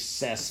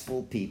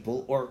 successful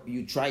people, or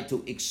you try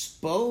to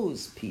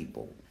expose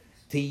people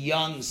to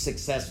young,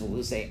 successful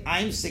who say,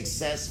 I'm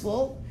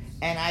successful,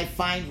 and I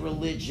find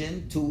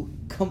religion to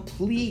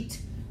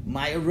complete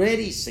my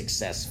already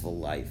successful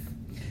life.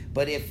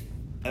 But if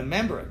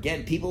remember,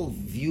 again, people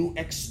view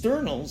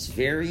externals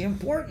very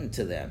important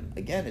to them.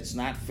 Again, it's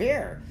not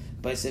fair.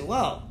 But I say,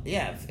 well,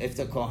 yeah, if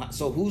the Kohen,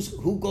 so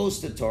who goes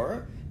to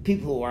Torah?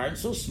 People who aren't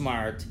so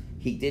smart.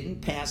 He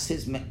didn't pass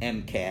his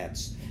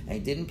MCATs, and he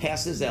didn't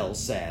pass his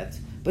LSAT,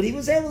 but he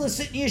was able to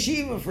sit in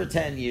yeshiva for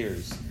 10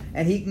 years,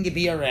 and he can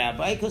be a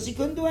rabbi because he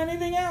couldn't do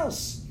anything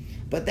else.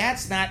 But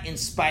that's not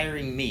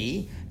inspiring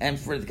me, and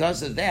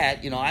because of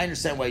that, I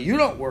understand why you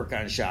don't work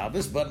on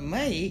Shabbos, but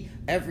me,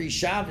 every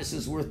Shabbos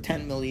is worth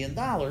 $10 million,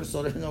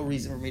 so there's no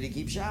reason for me to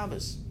keep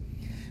Shabbos.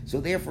 So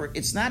therefore,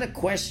 it's not a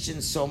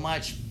question so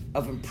much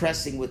of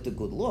impressing with the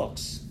good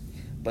looks,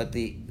 but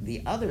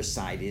the other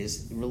side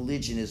is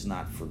religion is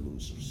not for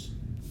losers.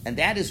 And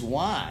that is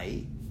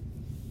why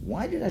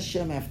did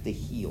Hashem have to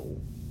heal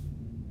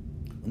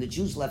When the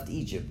Jews left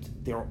Egypt,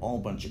 they were all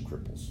a bunch of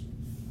cripples.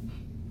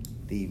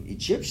 The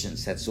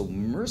Egyptians had so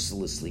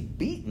mercilessly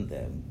beaten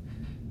them,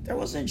 there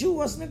wasn't a Jew who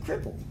wasn't a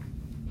cripple.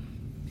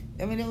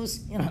 I mean, it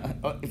was,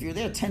 if you're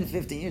there 10,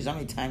 15 years, how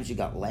many times you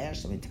got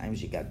lashed, how many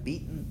times you got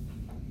beaten,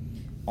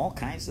 all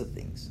kinds of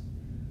things.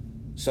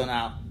 So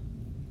now,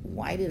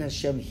 why did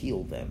Hashem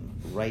heal them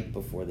right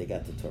before they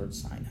got to Torah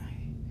Sinai?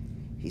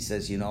 He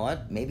says, you know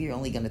what? Maybe you're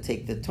only going to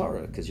take the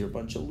Torah because you're a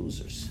bunch of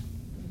losers.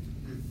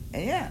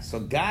 And so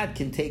God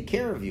can take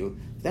care of you.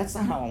 That's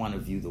not how I want to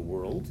view the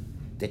world,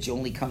 that you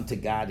only come to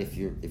God if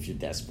you're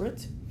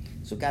desperate.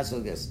 So God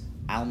says this,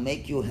 I'll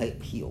make you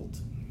healed.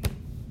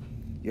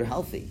 You're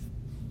healthy.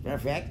 Matter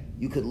of fact,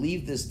 you could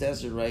leave this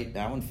desert right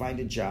now and find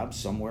a job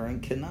somewhere in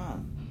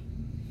Canaan.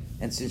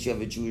 And since you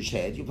have a Jewish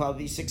head, you'll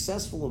probably be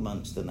successful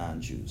amongst the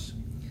non-Jews.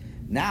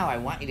 Now I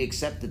want you to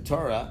accept the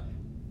Torah,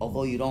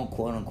 although you don't,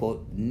 quote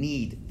unquote,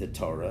 need the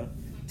Torah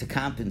to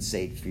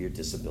compensate for your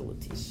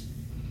disabilities.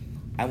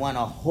 I want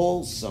a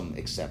wholesome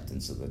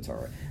acceptance of the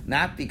Torah.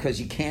 Not because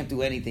you can't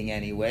do anything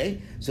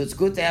anyway, so it's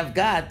good to have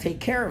God take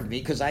care of me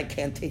because I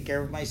can't take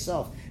care of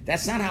myself.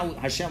 That's not how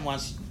Hashem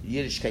wants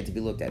Yiddishkeit to be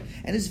looked at.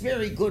 And it's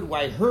very good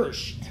why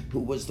Hirsch, who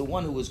was the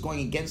one who was going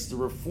against the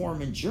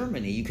reform in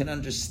Germany, you can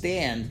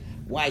understand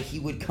why he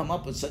would come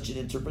up with such an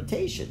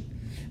interpretation.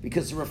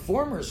 Because the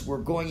reformers were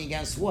going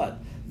against what?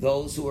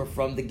 Those who were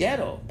from the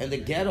ghetto. And the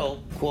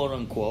ghetto, quote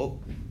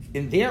unquote,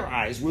 in their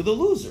eyes, were the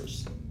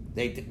losers.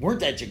 They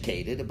weren't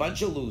educated, a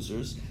bunch of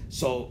losers.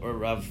 So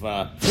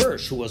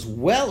Hirsch, who was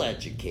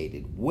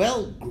well-educated,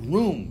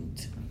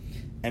 well-groomed,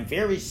 and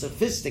very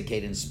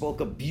sophisticated, and spoke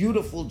a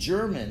beautiful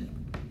German,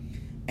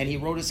 and he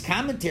wrote his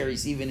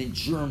commentaries even in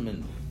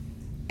German.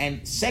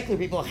 And secular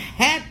people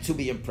had to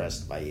be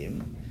impressed by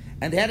him,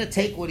 and they had to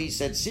take what he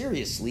said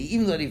seriously,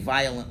 even though they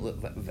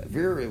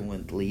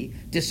virulently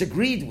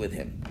disagreed with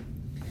him.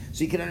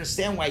 So you can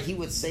understand why he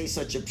would say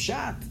such a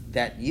pshat,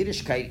 that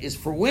Yiddishkeit is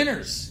for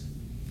winners.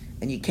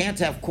 And you can't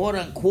have,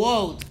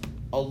 quote-unquote,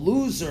 a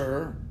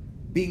loser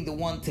being the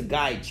one to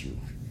guide you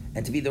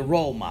and to be the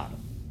role model.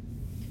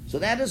 So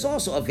that is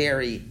also a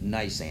very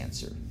nice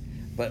answer.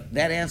 But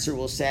that answer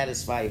will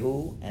satisfy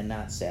who and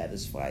not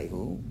satisfy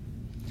who?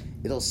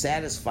 It'll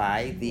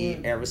satisfy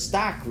the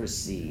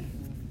aristocracy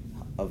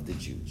of the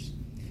Jews.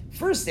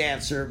 First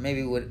answer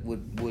maybe would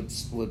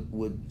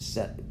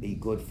be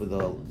good for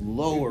the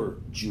lower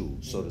Jew,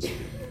 so to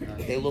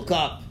speak. They look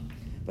up.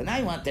 But now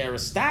you want the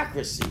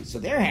aristocracy, so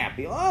they're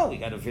happy. Oh, we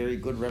got a very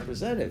good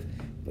representative.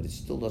 But it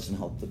still doesn't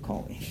help the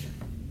Kohen.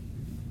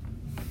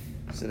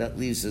 So that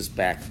leaves us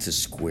back to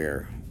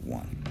square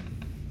one.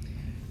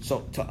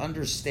 So to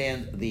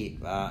understand the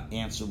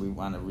answer we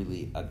want to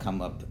really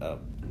come up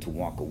to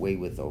walk away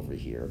with over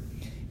here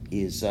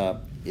is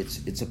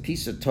it's a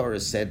piece of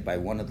Torah said by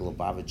one of the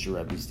Lubavitcher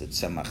Rebbe's, the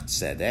Tzemach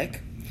Tzedek,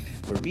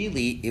 but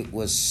really it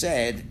was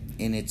said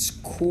in its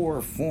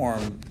core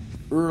form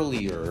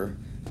earlier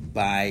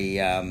by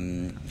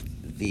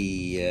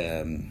the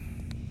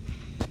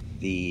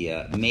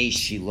Mei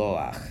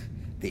Shiloach,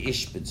 the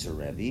Ishbitzer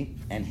Rebbe,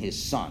 and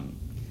his son.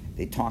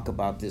 They talk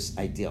about this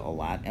idea a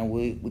lot, and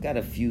we got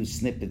a few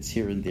snippets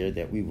here and there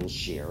that we will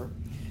share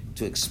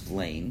to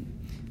explain.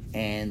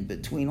 And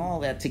between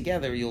all that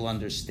together, you'll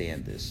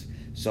understand this.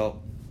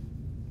 So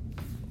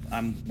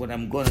what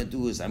I'm going to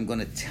do is I'm going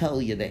to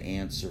tell you the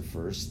answer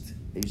first.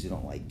 I usually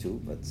don't like to,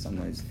 but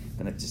sometimes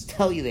I'm going to just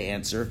tell you the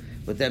answer,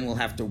 but then we'll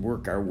have to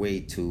work our way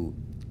to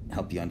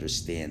help you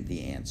understand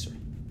the answer.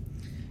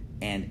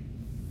 And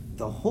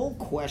the whole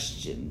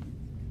question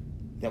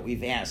that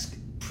we've asked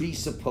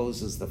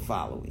presupposes the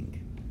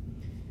following: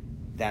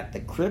 that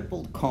the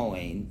crippled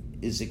Kohen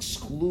is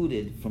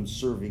excluded from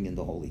serving in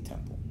the Holy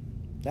Temple.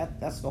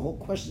 That's the whole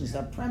question, is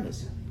that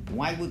premise.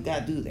 Why would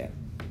God do that?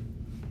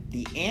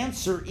 The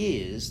answer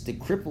is the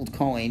crippled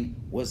Kohen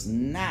was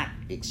not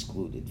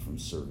excluded from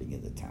serving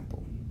in the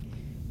temple.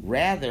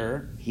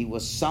 Rather, he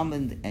was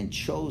summoned and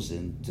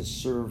chosen to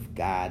serve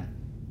God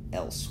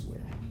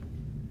elsewhere.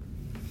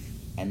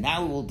 And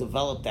now we will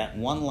develop that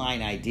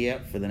one-line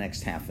idea for the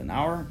next half an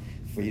hour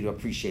for you to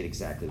appreciate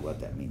exactly what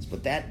that means.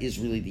 But that is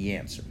really the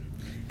answer.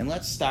 And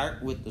let's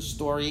start with the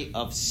story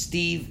of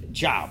Steve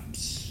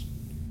Jobs.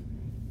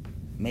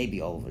 Maybe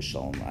Oliver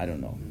Shalom, I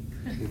don't know.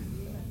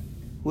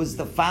 Who is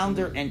the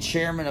founder and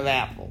chairman of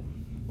Apple.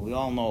 We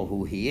all know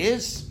who he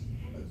is,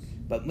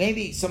 but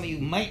maybe some of you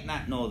might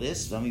not know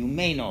this, some of you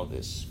may know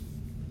this.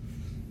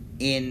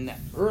 In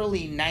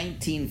early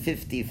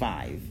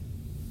 1955,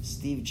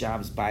 Steve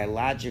Jobs'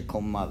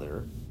 biological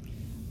mother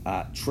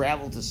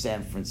traveled to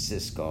San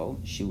Francisco.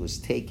 She was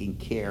taking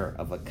care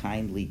of a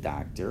kindly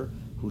doctor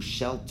who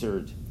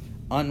sheltered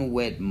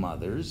unwed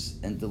mothers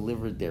and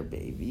delivered their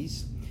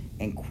babies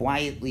and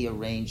quietly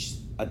arranged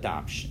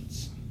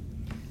adoptions.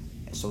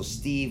 So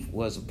Steve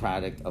was a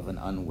product of an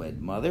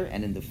unwed mother,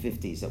 and in the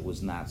 50s that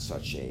was not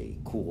such a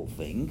cool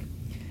thing.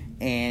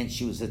 And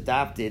she was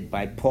adopted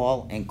by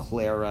Paul and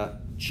Clara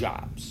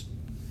Jobs.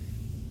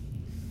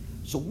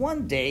 So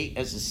one day,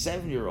 as a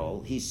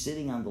 7-year-old, he's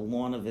sitting on the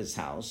lawn of his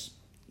house.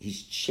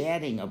 He's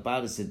chatting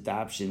about his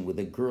adoption with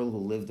a girl who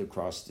lived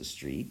across the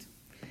street.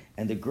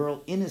 And the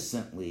girl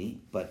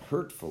innocently but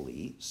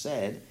hurtfully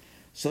said,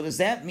 so does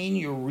that mean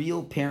your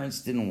real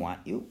parents didn't want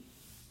you?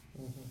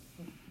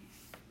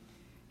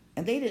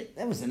 And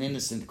that was an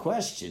innocent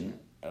question,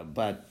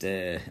 but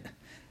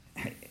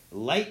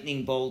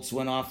lightning bolts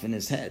went off in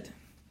his head.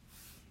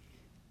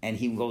 And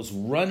he goes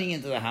running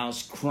into the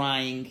house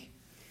crying.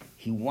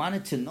 He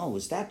wanted to know,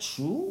 is that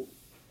true?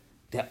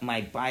 That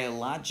my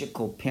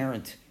biological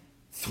parent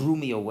threw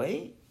me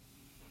away?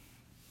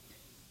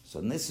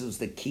 So this was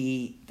the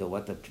key to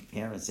what the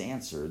parents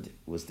answered,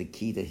 was the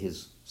key to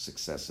his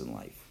success in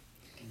life.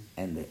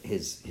 And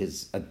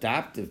his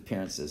adoptive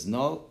parents says,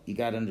 no, you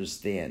got to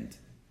understand.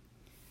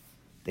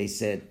 They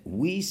said,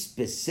 we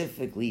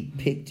specifically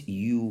picked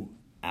you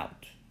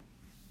out.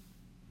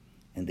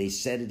 And they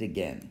said it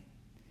again.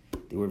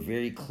 They were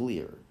very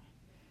clear.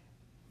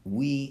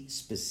 We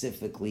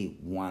specifically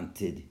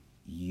wanted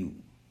you.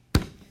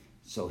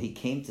 So he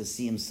came to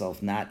see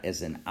himself not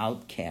as an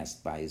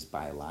outcast by his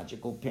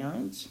biological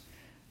parents,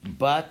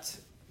 but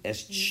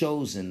as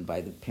chosen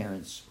by the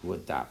parents who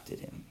adopted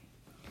him.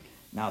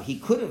 Now, he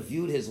could have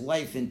viewed his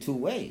life in two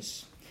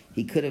ways.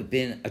 He could have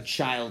been a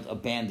child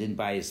abandoned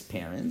by his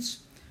parents,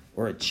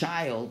 or a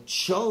child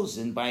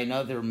chosen by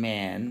another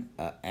man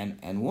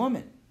and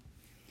woman.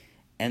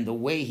 And the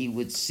way he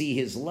would see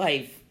his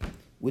life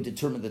would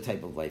determine the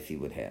type of life he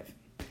would have.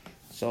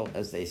 So,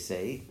 as they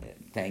say,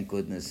 thank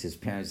goodness his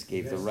parents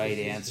gave the right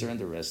answer, and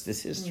the rest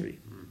is history.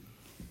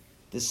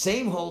 The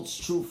same holds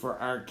true for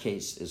our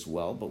case as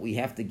well, but we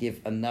have to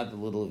give another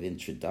little of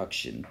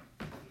introduction.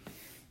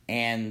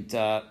 And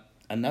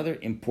another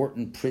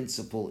important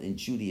principle in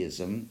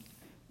Judaism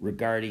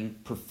regarding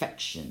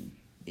perfection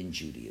in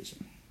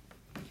Judaism.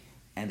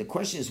 And the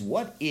question is,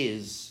 what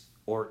is,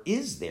 or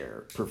is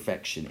there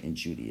perfection in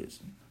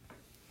Judaism?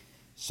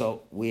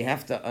 So we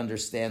have to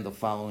understand the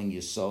following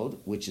yesod,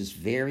 which is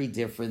very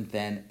different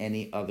than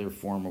any other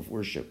form of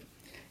worship.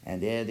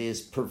 And that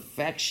is,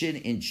 perfection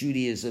in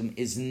Judaism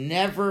is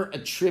never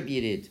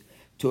attributed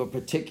to a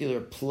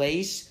particular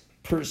place,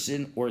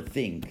 person, or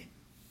thing.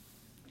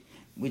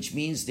 Which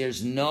means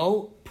there's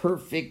no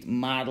perfect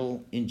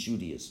model in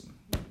Judaism.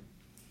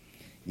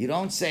 You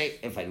don't say,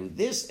 if I do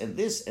this and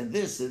this and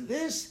this and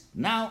this,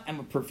 now I'm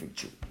a perfect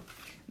Jew.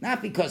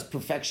 Not because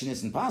perfection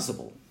isn't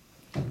possible,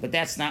 but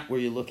that's not where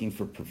you're looking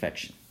for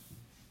perfection.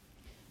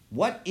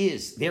 There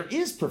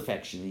is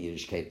perfection in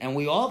Yiddishkeit, and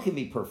we all can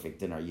be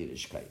perfect in our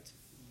Yiddishkeit,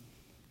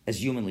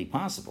 as humanly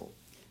possible.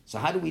 So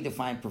how do we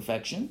define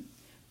perfection?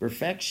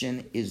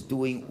 Perfection is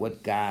doing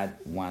what God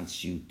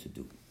wants you to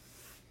do.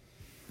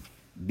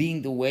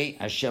 Being the way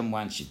Hashem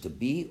wants you to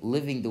be,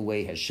 living the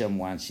way Hashem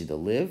wants you to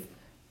live.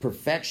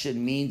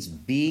 Perfection means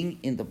being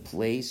in the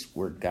place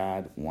where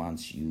God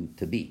wants you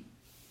to be.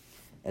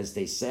 As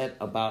they said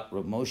about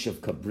Rav Moshe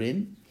of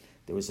Kabrin,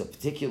 there was a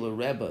particular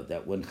Rebbe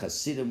that when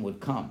Hasidim would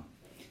come,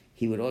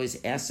 he would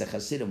always ask the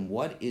Hasidim,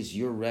 what is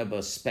your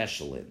Rebbe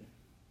special in?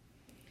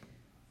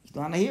 You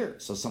don't want to hear.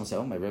 So someone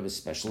said, my Rebbe is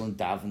special in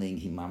davening,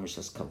 he mamish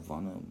has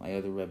kavana. My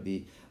other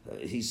Rebbe,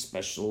 he's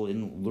special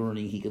in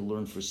learning, he can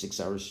learn for 6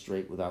 hours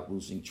straight without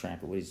losing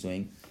track of what he's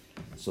doing.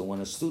 So when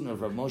a student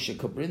of Rav Moshe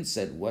Kabrin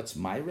said, what's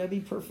my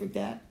Rebbe perfect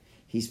at?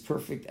 He's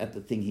perfect at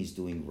the thing he's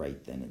doing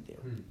right then and there.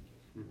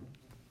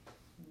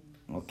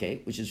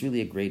 Okay, which is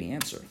really a great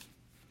answer.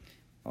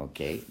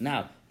 Okay,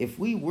 now, if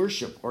we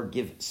worship or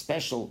give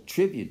special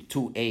tribute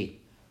to a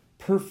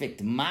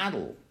perfect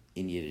model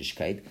in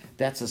Yiddishkeit,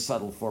 that's a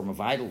subtle form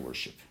of idol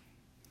worship.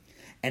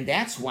 And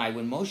that's why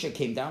when Moshe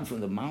came down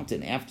from the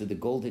mountain after the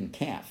golden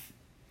calf,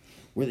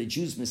 where the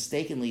Jews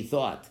mistakenly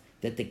thought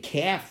that the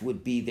calf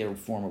would be their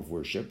form of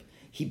worship,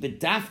 he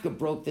bedafka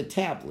broke the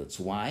tablets.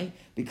 Why?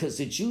 Because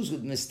the Jews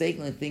would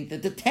mistakenly think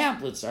that the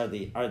tablets are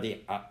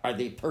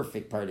the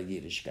perfect part of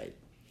Yiddishkeit.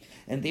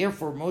 And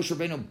therefore Moshe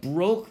Rabbeinu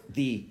broke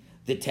the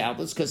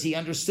tablets because he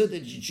understood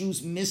that the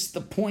Jews missed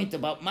the point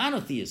about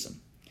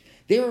monotheism.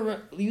 They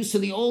were used to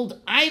the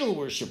old idol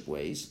worship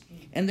ways,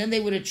 and then they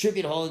would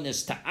attribute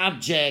holiness to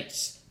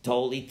objects, to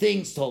holy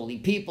things, to holy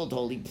people, to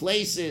holy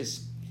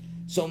places.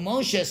 So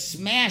Moshe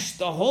smashed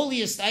the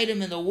holiest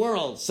item in the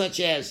world, such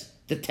as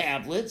the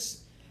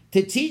tablets,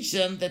 to teach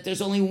them that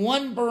there's only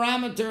one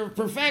barometer of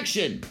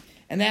perfection.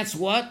 And that's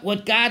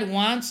what God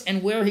wants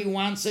and where he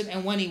wants it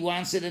and when he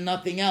wants it and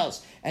nothing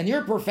else. And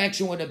your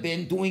perfection would have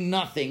been doing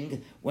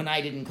nothing when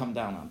I didn't come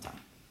down on time.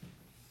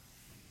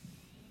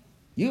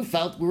 You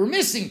felt we were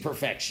missing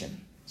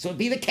perfection. So it'd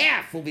be the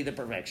calf will be the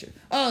perfection.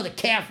 Oh, the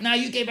calf, now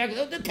you came back,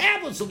 the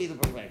tablets will be the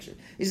perfection.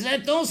 He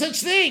said, no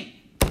such thing.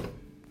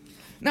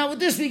 Now with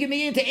this we can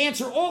begin to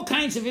answer all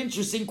kinds of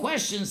interesting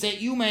questions that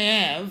you may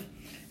have.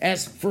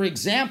 As, for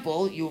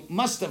example, you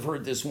must have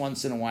heard this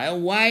once in a while,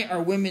 why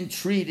are women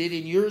treated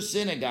in your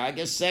synagogue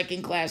as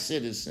second-class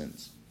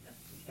citizens?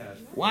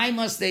 Why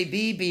must they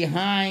be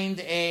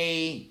behind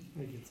a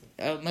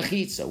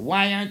mechitza?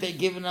 Why aren't they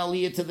given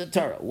aliyah to the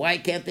Torah? Why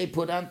can't they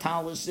put on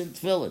talis and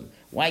tefillin?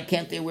 Why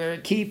can't they wear a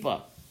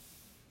kippah?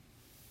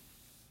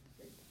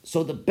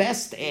 So the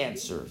best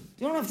answer,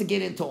 you don't have to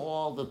get into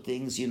all the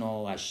things,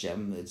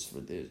 Hashem, it's for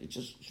this.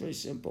 It's very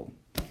simple.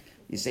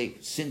 You say,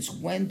 since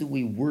when do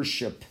we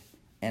worship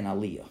an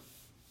aliyah?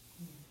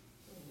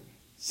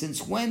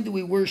 Since when do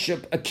we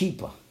worship a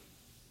kippah?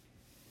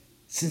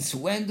 Since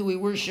when do we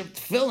worship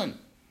tefillin?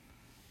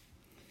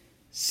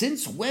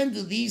 Since when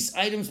do these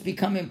items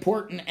become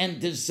important and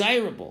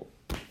desirable?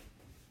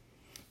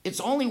 It's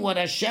only what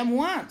Hashem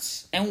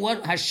wants. And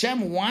what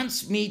Hashem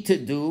wants me to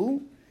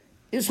do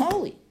is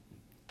holy.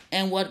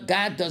 And what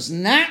God does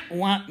not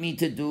want me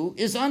to do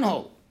is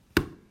unholy.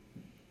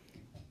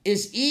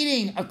 Is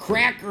eating a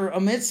cracker a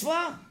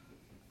mitzvah?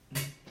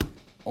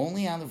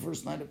 Only on the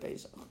first night of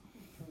Pesach.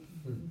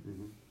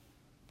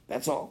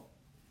 That's all.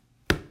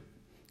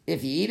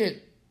 If you eat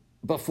it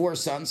before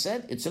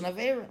sunset, it's an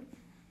avera.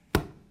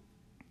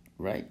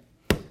 Right?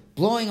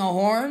 Blowing a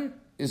horn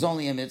is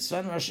only a mitzvah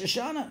in Rosh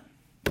Hashanah,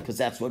 because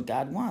that's what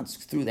God wants.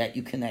 Through that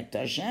you connect to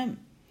Hashem.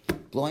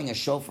 Blowing a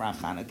shofar on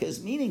Hanukkah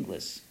is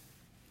meaningless.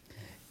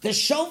 The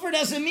shofar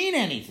doesn't mean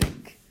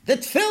anything. The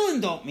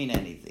tefillin don't mean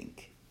anything.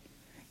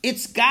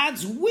 It's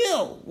God's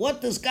will. What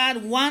does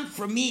God want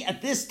from me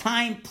at this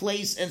time,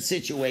 place, and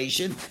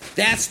situation?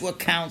 That's what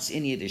counts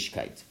in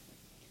Yiddishkeit.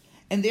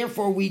 And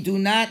therefore, we do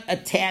not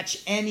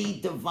attach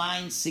any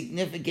divine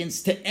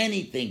significance to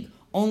anything,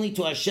 only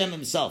to Hashem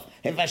himself.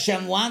 If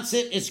Hashem wants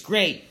it, it's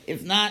great.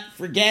 If not,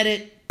 forget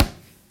it.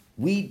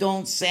 We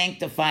don't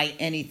sanctify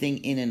anything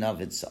in and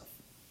of itself.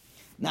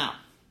 Now,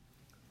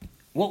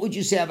 what would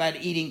you say about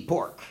eating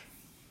pork?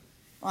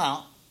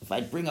 Well, if I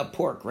bring a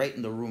pork right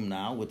in the room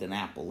now with an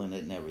apple in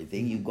it and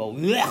everything, you go,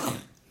 blech!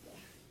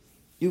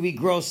 You'd be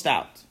grossed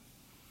out.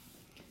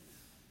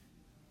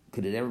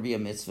 Could it ever be a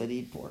mitzvah to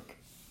eat pork?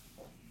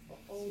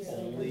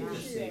 Only to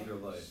save your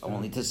life.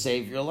 Only to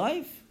save your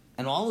life.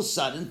 And all of a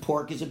sudden,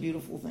 pork is a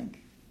beautiful thing.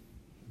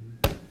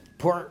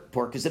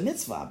 Pork is a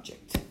mitzvah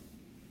object.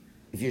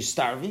 If you're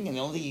starving and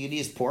the only thing you can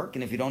eat is pork,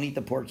 and if you don't eat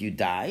the pork, you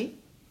die.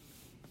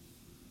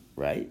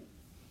 Right?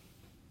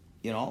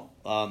 You know,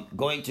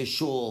 going to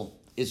shul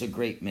is a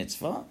great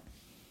mitzvah.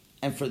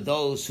 And for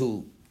those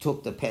who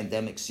took the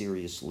pandemic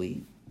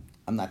seriously,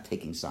 I'm not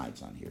taking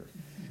sides on here,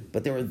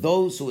 but there are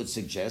those who would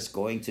suggest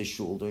going to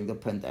shul during the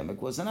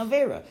pandemic was an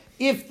avera.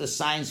 If the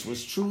science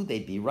was true,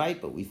 they'd be right,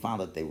 but we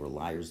found that they were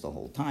liars the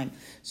whole time,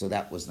 so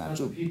that was not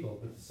true. Not the people,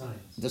 but the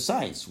science. The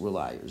science were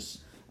liars,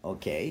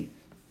 okay?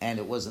 And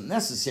it wasn't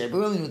necessary, but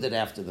we only knew that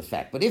after the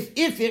fact. But if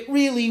it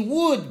really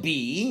would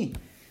be,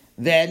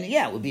 then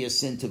yeah, it would be a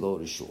sin to go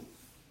to shul,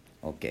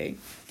 okay?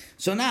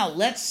 So now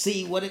let's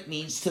see what it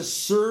means to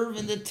serve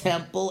in the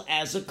temple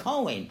as a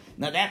Kohen.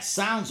 Now that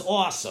sounds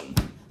awesome.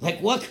 Like,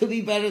 what could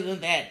be better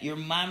than that? Your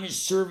mom is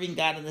serving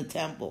God in the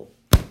temple.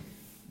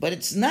 But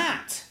it's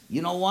not.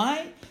 You know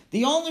why?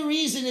 The only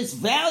reason it's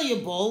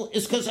valuable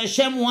is because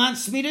Hashem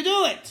wants me to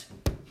do it.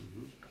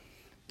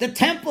 The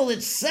temple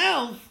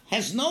itself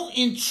has no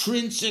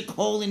intrinsic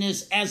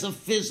holiness as a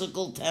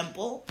physical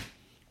temple.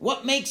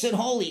 What makes it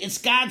holy? It's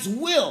God's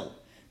will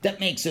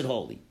that makes it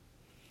holy.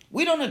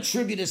 We don't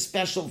attribute a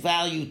special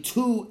value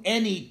to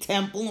any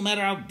temple, no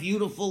matter how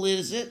beautiful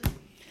is it.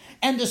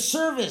 And the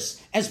service,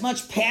 as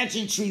much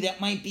pageantry that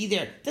might be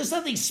there, there's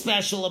nothing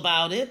special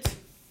about it.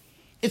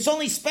 It's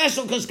only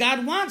special because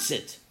God wants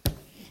it.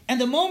 And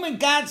the moment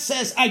God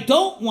says, I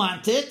don't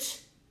want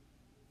it,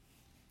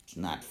 it's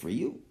not for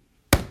you.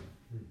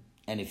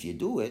 And if you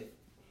do it,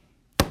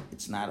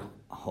 it's not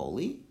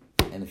holy.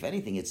 And if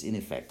anything, it's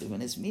ineffective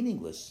and it's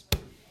meaningless.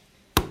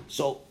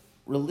 So,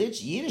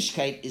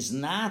 Yiddishkeit is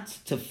not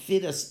to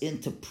fit us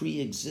into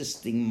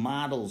pre-existing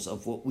models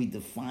of what we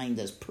defined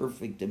as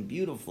perfect and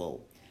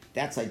beautiful.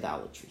 That's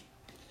idolatry.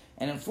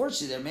 And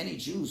unfortunately, there are many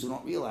Jews who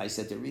don't realize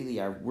that they really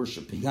are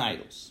worshiping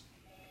idols.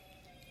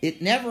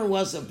 It never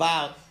was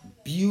about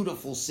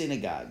beautiful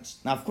synagogues.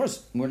 Now, of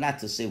course, we're not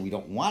to say we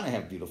don't want to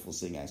have beautiful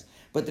synagogues,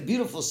 but the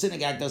beautiful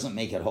synagogue doesn't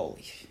make it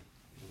holy.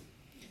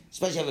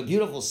 Especially if you have a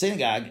beautiful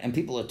synagogue and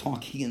people are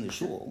talking in the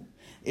shul.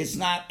 It's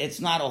not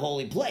a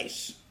holy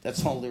place.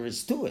 That's all there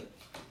is to it,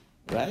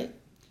 right?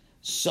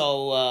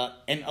 So,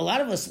 and a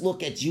lot of us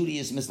look at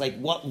Judaism as like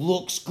what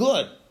looks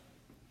good.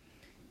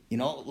 You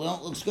know, well,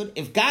 it looks good.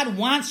 If God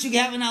wants you to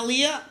have an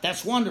aliyah,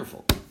 that's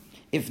wonderful.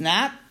 If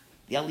not,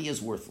 the aliyah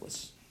is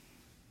worthless.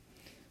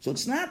 So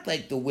it's not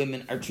like the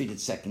women are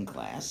treated second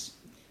class,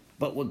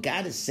 but what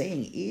God is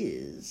saying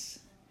is,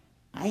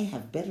 I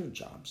have better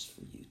jobs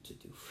for you to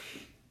do.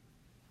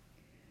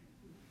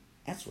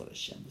 That's what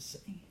Hashem is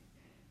saying.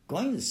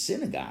 Going to the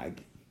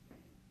synagogue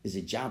is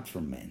a job for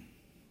men.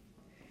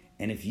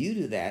 And if you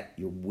do that,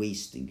 you're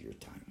wasting your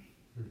time.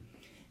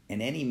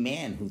 And any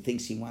man who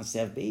thinks he wants to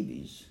have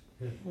babies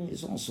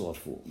is also a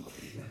fool.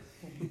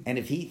 And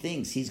if he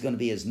thinks he's going to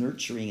be as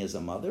nurturing as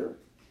a mother,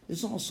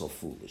 is also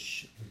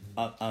foolish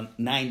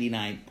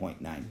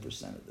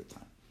 99.9% of the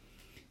time.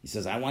 He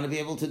says, I want to be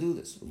able to do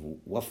this.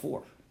 What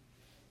for?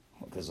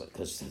 Because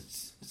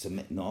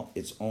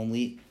it's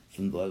only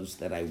from those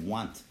that I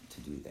want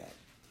to do that.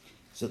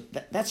 So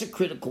that's a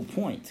critical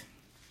point.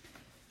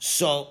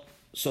 So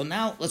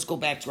now let's go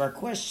back to our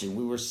question.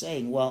 We were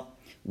saying, well,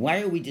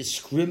 why are we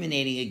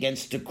discriminating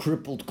against a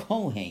crippled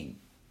Kohen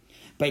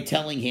by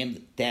telling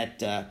him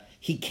that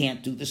he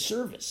can't do the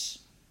service?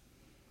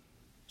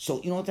 So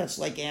you know what that's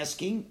like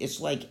asking? It's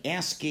like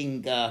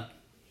asking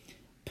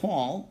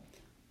Paul,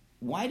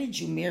 why did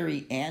you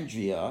marry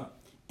Andrea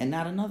and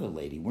not another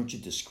lady? Weren't you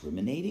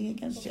discriminating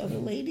against the other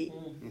lady?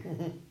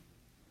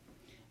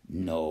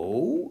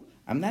 No,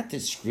 I'm not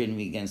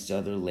discriminating against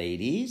other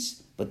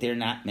ladies, but they're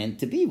not meant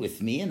to be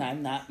with me, and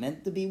I'm not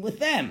meant to be with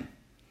them.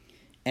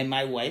 And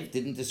my wife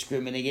didn't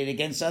discriminate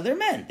against other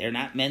men. They're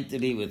not meant to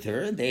be with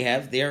her. They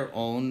have their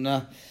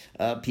own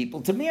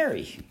people to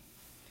marry,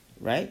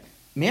 right?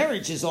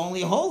 Marriage is only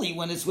holy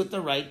when it's with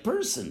the right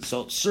person.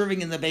 So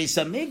serving in the Beis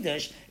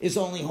Hamikdash is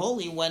only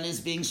holy when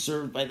it's being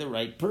served by the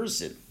right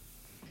person.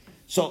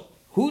 So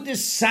who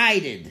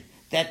decided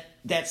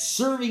that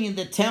serving in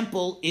the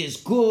temple is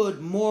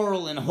good,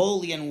 moral, and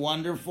holy and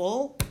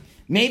wonderful?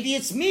 Maybe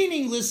it's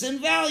meaningless and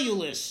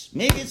valueless.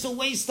 Maybe it's a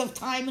waste of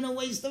time and a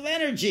waste of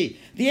energy.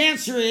 The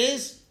answer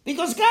is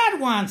because God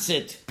wants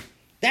it.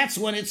 That's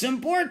when it's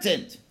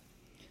important.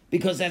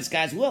 Because that's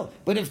God's will.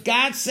 But if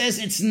God says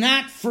it's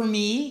not for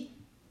me,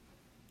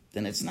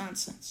 then it's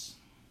nonsense.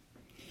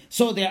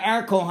 So there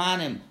are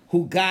Kohanim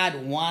who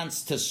God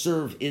wants to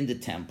serve in the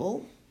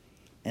temple,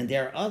 and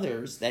there are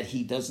others that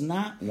he does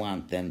not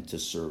want them to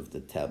serve the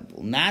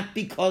temple. Not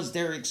because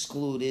they're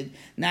excluded,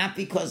 not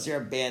because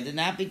they're abandoned,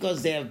 not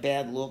because they have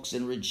bad looks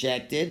and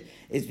rejected.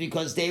 It's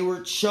because they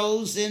were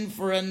chosen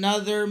for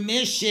another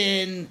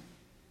mission.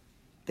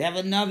 They have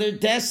another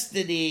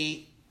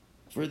destiny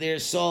for their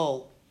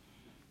soul.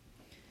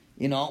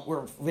 You know,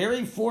 we're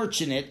very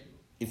fortunate,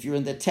 if you're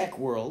in the tech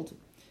world,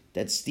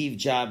 that Steve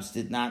Jobs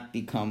did not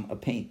become a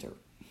painter.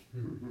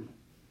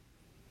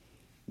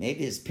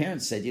 Maybe his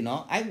parents said, you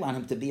know, I want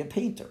him to be a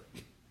painter.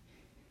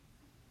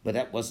 But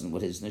that wasn't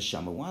what his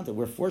neshama wanted.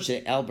 We're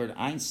fortunate Albert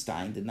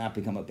Einstein did not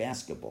become a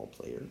basketball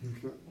player.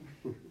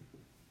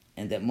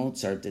 And that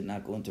Mozart did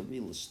not go into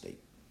real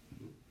estate.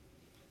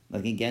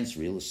 Nothing against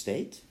real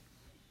estate,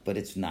 but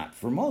it's not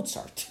for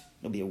Mozart.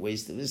 It'll be a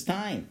waste of his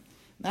time.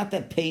 Not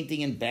that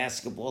painting and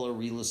basketball or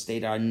real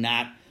estate are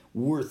not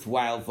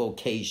worthwhile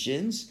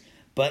vocations,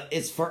 but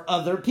it's for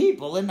other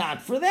people and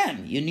not for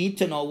them. You need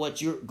to know what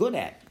you're good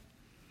at.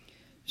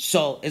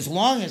 So as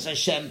long as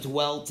Hashem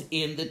dwelt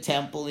in the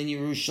temple in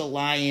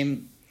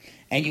Yerushalayim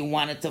and you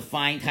wanted to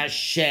find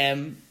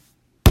Hashem,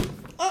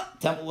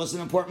 temple was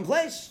an important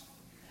place.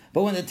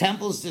 But when the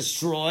temple is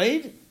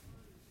destroyed,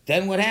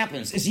 then what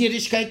happens? Is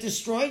Yiddishkeit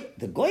destroyed?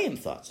 The Goyim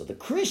thought so. The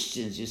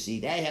Christians, you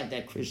see, they have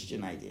that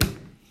Christian idea.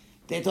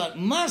 They thought,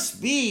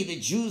 must be the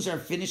Jews are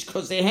finished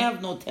because they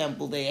have no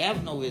temple, they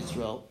have no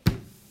Israel.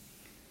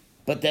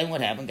 But then what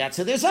happened? God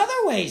said, there's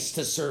other ways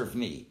to serve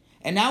me.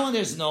 And now when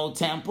there's no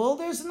temple,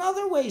 there's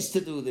another ways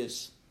to do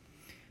this.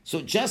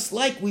 So just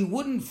like we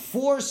wouldn't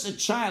force a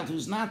child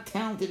who's not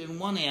talented in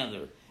one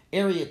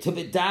area to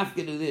be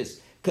dafka to this,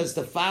 because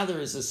the father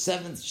is a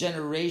seventh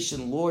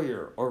generation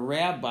lawyer or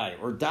rabbi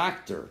or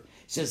doctor,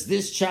 says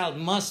this child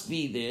must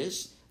be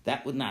this,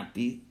 that would not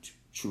be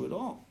true at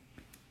all.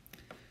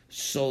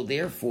 So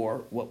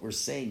therefore, what we're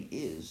saying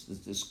is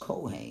that this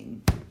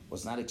Kohen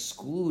was not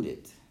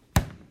excluded.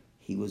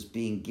 He was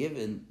being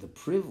given the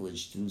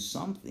privilege to do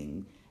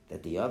something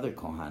that the other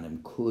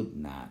Kohanim could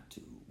not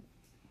do.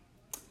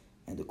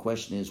 And the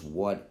question is,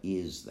 what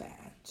is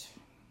that?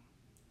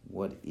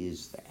 What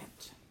is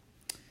that?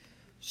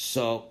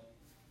 So,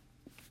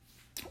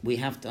 we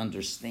have to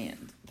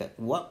understand that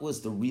what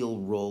was the real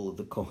role of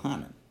the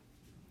Kohanim?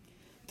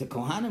 The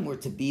Kohanim were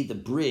to be the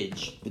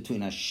bridge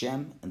between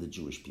Hashem and the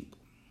Jewish people.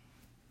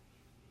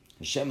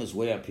 Hashem is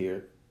way up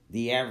here.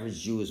 The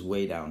average Jew is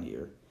way down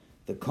here.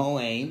 The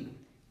Kohen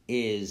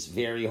is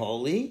very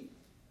holy,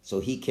 so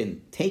he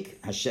can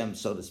take Hashem,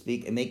 so to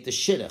speak, and make the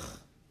shidduch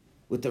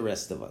with the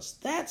rest of us.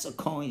 That's a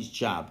Kohen's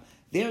job.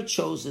 They're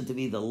chosen to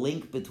be the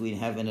link between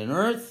heaven and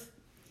earth,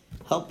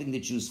 helping the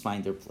Jews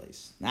find their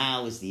place.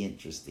 Now is the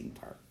interesting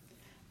part.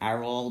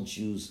 Are all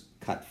Jews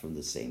cut from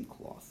the same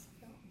cloth?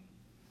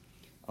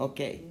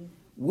 Okay.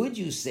 Would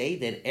you say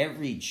that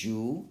every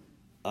Jew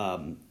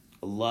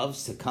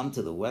loves to come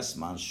to the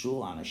Westmount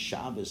Shul on a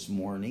Shabbos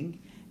morning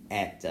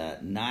at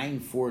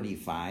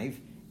 9:45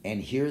 and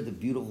hear the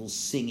beautiful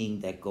singing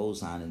that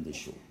goes on in the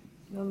shul?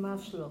 No,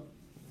 Maslow.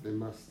 They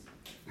must.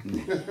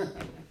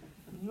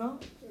 No?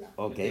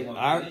 Okay. If they want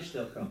to finish,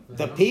 they'll come.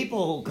 The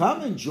people who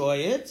come enjoy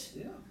it,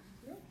 Yeah.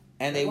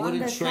 and they One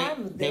wouldn't at a trade.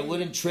 time, They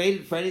wouldn't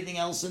trade it for anything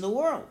else in the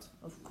world.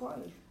 Of course.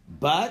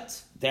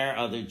 But there are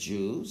other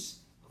Jews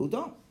who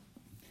don't.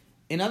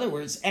 In other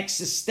words,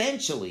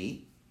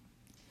 existentially,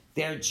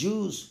 there are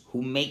Jews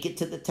who make it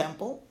to the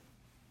temple,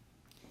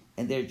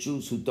 and there are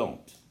Jews who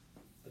don't.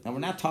 Now, we're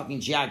not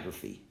talking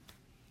geography.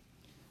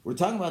 We're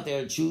talking about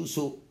there are Jews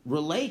who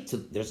relate to,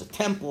 there's a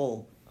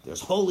temple,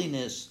 there's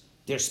holiness,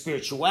 there's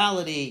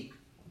spirituality.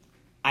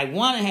 I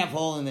want to have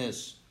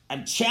holiness.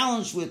 I'm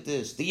challenged with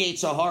this. The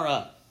Yetzer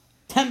Hara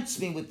tempts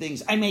me with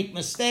things. I make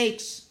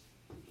mistakes.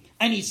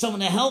 I need someone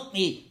to help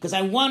me because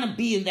I want to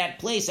be in that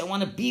place. I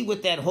want to be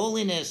with that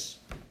holiness.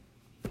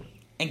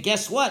 And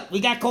guess what? We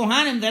got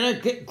Kohanim that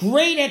are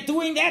great at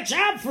doing that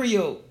job for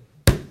you.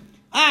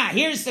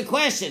 Here's the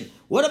question.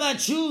 What about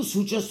Jews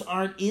who just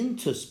aren't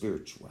into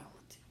spirituality?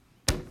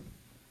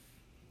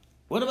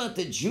 What about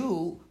the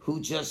Jew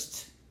who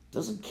just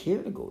doesn't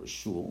care to go to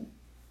shul?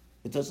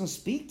 It doesn't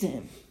speak to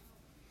him.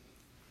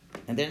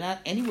 And they're not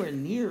anywhere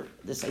near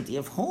this idea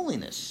of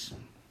holiness.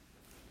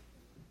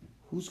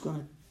 Who's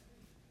going to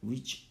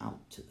reach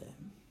out to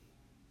them?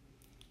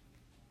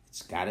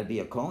 It's got to be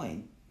a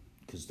Kohen,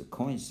 because the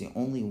Kohen's the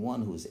only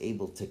one who is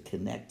able to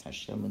connect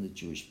Hashem and the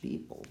Jewish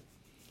people.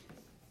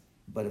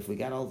 But if we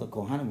got all the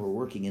Kohanim who are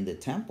working in the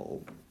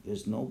temple,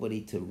 there's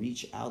nobody to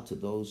reach out to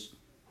those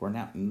who are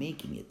not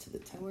making it to the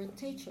temple. We're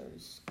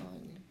teachers.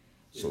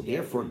 So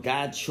therefore,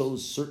 God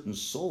chose certain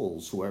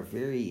souls who are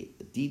very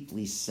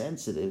deeply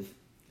sensitive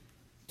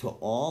to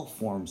all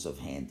forms of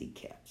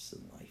handicaps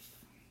in life.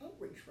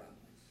 Outreach rabbis.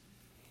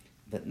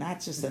 But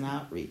not just an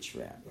outreach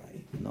rabbi.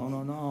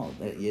 No.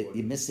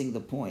 You're missing the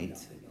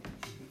point.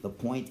 The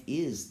point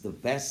is the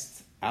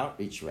best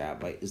outreach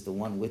rabbi is the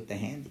one with the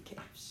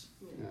handicaps.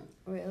 Yeah.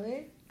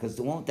 Really? Because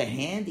the one with the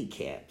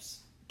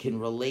handicaps can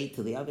relate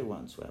to the other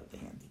ones who have the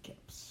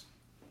handicaps.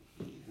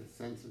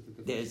 The sense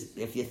of the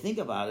If you think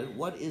about it,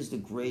 what is the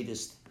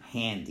greatest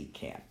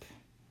handicap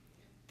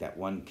that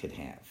one could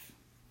have?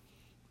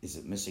 Is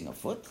it missing a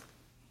foot?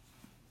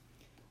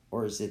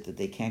 Or is it that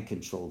they can't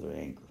control their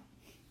anger?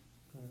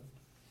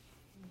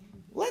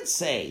 Let's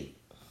say,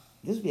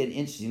 this would be an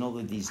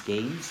interesting, these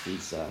games,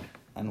 these, I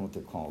don't know what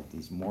they're called,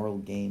 these moral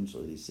games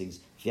or these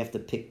things, if you have to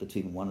pick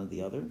between one or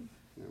the other.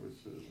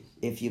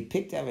 If you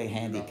picked to have a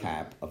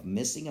handicap of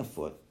missing a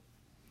foot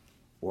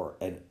or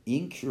an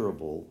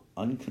incurable,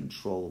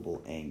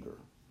 uncontrollable anger,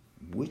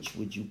 which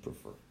would you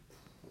prefer?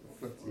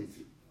 Foot's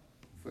easy.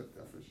 Foot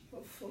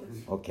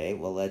deficient. Okay,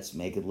 well, let's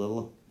make it a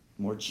little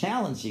more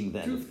challenging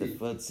then. If the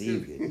foot's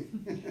easy,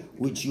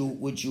 would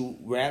you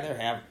rather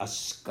have a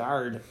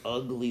scarred,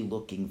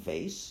 ugly-looking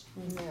face,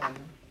 Yeah.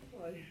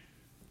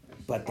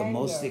 but the Anger.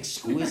 most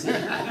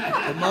exquisite,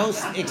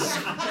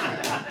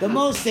 the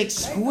most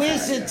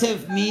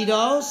exquisitive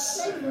midos,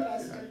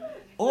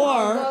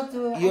 or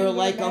you're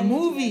like a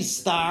movie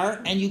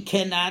star and you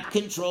cannot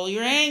control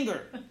your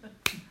anger?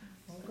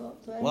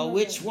 Well,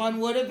 which one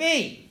would it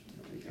be?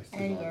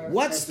 Anger.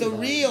 What's the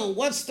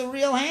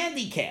real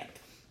handicap?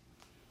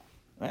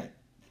 Right?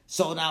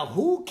 So now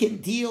who can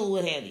deal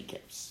with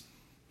handicaps?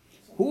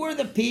 Who are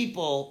the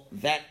people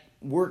that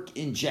work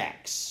in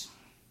jacks?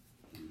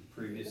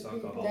 Previous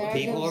alcoholic.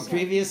 People who are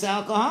previous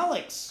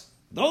alcoholics.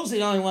 Those are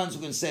the only ones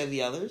who can save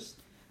the others.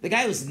 The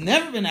guy who's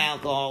never been an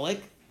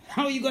alcoholic,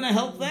 how are you going to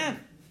help them?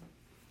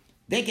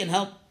 They can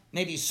help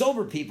maybe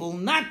sober people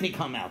not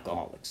become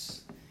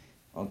alcoholics.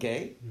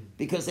 Okay?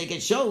 Because they can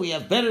show we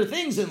have better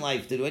things in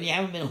life to do, and you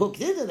haven't been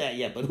hooked into that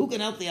yet. But who can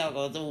help the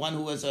alcoholic? The one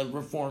who is a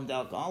reformed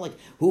alcoholic,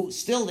 who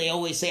still, they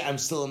always say, I'm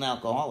still an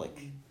alcoholic.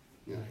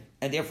 Yeah.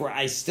 And therefore,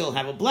 I still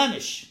have a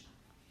blemish.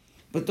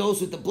 But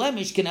those with the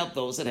blemish can help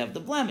those that have the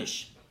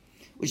blemish.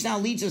 Which now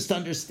leads us to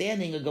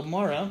understanding a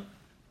Gemara,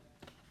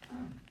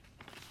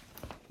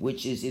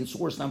 which is in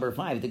source number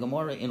 5, the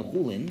Gemara in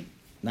Chulin,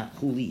 not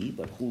Chuli,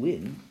 but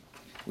Chulin.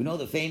 We know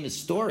the famous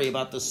story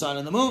about the sun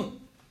and the moon.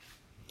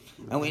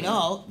 And we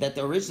know that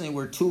there originally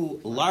were two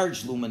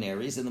large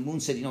luminaries, and the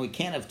moon said, we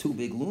can't have two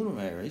big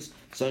luminaries.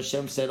 So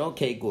Hashem said,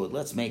 okay, good,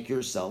 let's make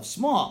yourself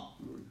small.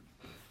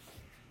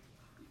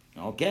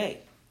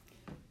 Okay.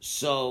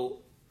 So,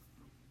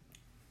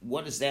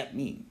 what does that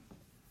mean?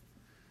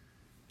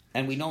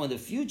 And we know in the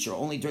future,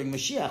 only during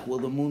Mashiach will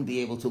the moon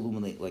be able to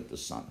illuminate like the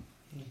sun.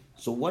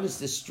 So what does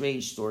this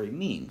strange story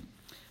mean?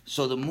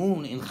 So the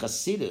moon in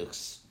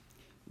Chassidus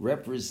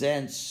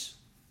represents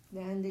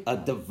a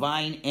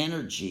divine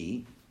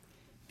energy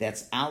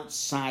that's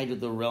outside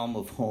of the realm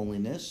of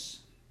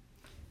holiness,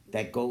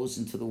 that goes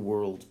into the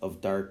world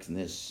of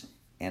darkness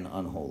and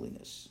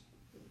unholiness.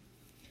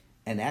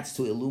 And that's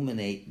to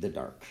illuminate the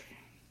dark.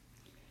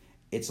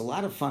 It's a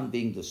lot of fun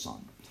being the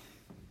sun,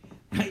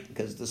 right?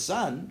 Because the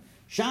sun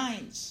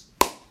shines.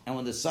 And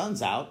when the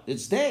sun's out,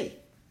 it's day.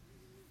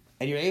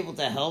 And you're able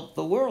to help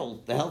the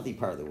world, the healthy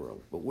part of the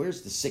world. But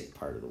where's the sick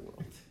part of the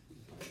world?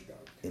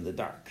 In the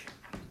dark.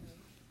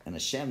 And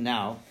Hashem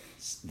now,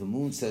 the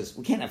moon says,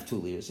 we can't have two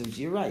leaders. Says,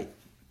 you're right.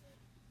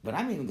 But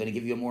I'm even going to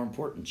give you a more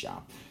important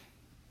job.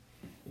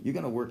 You're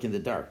going to work in the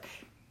dark,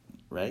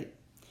 right?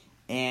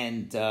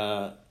 And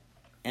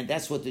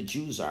that's what the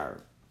Jews are.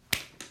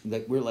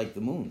 That we're like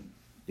the moon,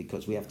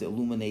 because we have to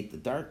illuminate the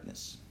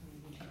darkness.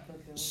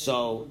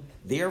 So,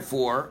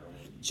 therefore,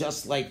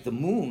 just like the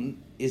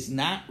moon is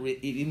not,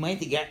 you might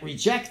get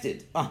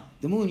rejected.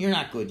 The moon, you're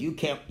not good. You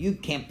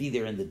can't be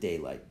there in the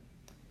daylight.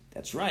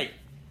 That's right.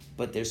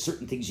 But there's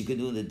certain things you can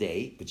do in the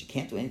day, but you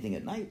can't do anything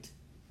at night.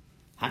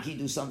 How can you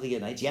do something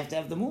at night? You have to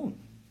have the moon.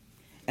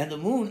 And the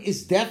moon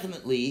is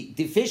definitely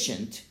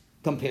deficient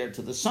compared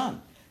to the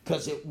sun.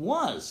 Because it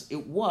was,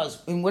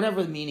 in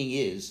whatever the meaning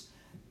is,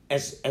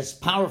 as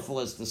powerful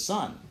as the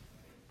sun.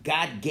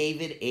 God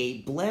gave it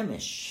a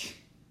blemish.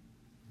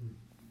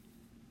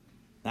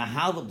 Now,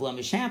 how the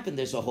blemish happened,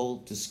 there's a whole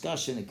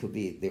discussion. It could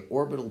be the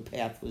orbital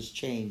path was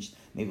changed.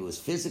 Maybe it was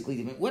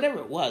physically, whatever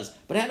it was.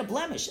 But it had a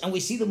blemish. And we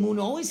see the moon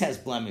always has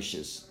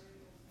blemishes.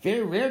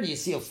 Very rarely you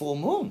see a full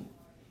moon.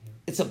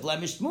 It's a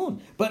blemished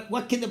moon. But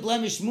what can the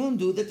blemished moon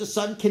do that the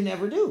sun can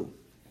never do?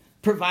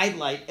 Provide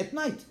light at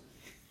night.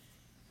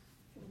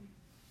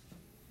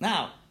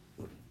 Now,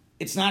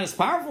 it's not as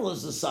powerful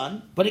as the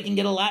sun, but it can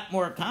get a lot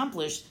more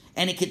accomplished,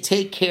 and it can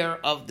take care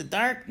of the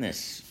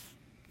darkness.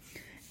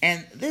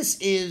 And this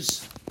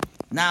is,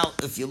 now,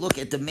 if you look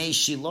at the Mei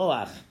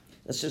Shiloach,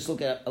 let's just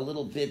look at a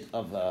little bit.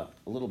 I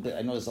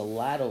know there's a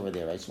lot over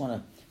there. I just want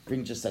to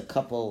bring just a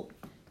couple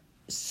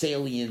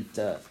salient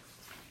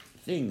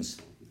things.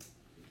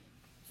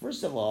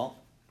 First of all,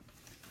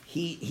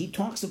 he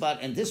talks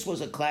about, and this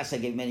was a class I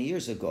gave many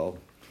years ago,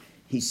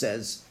 he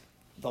says,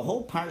 the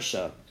whole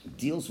Parsha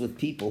deals with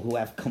people who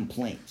have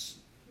complaints.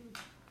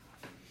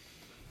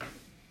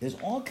 There's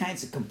all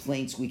kinds of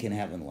complaints we can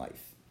have in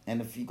life.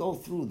 And if you go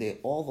through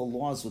all the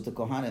laws with the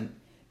Kohanim,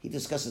 he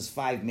discusses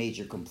 5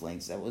 major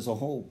complaints. That was a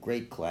whole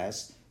great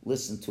class.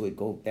 Listen to it.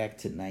 Go back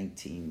to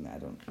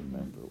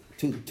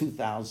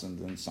 2000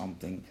 and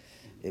something.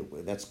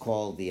 That's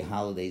called The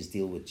Holidays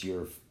Deal with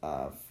Your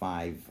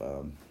 5,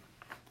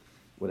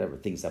 whatever,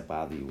 things that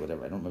bother you,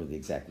 whatever. I don't remember the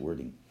exact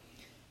wording.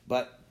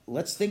 But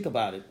let's think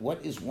about it.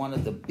 What is one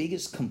of the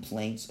biggest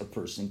complaints a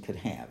person could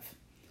have?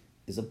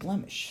 Is a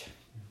blemish.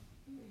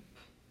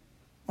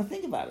 Now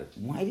think about it.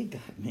 Why did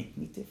God make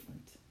me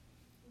different?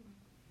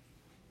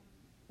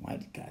 Why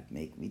did God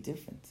make me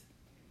different?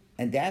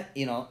 And that,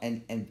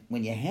 and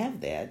when you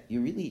have that,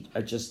 you really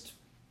are just,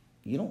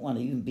 you don't want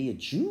to even be a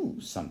Jew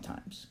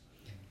sometimes.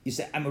 You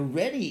say, I'm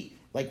already,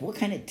 what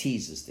kind of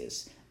tease is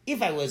this?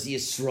 If I was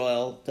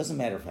Yisrael, doesn't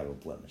matter if I have a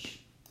blemish.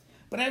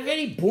 But I'm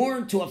already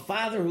born to a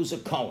father who's a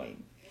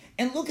Kohen.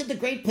 And look at the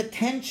great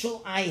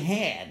potential I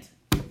had.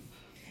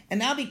 And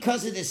now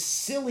because of this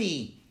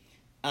silly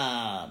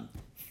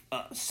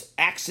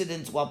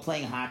accident while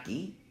playing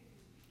hockey,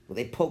 where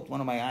they poked one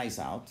of my eyes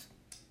out,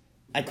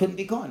 I couldn't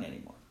be Kohen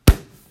anymore.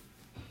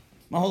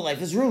 My whole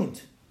life is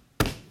ruined.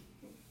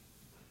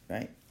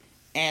 Right?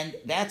 And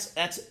that's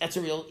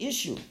a real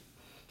issue.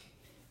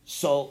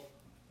 So,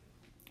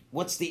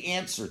 what's the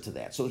answer to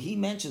that? So he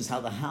mentions how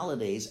the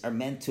holidays are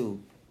meant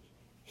to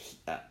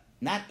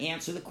not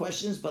answer the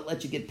questions, but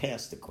let you get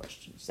past the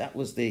questions. That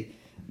was the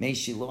Mei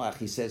Shiloach.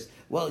 He says,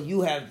 well,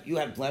 you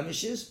have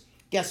blemishes.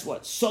 Guess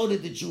what? So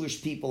did the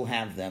Jewish people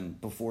have them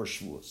before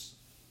Shavuos.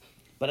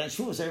 But on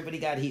Shavuos, everybody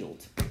got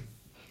healed.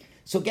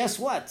 So guess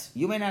what?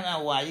 You may not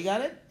know why you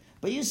got it,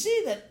 but you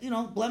see that,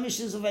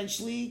 blemishes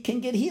eventually can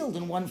get healed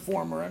in one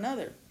form or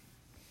another.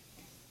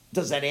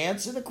 Does that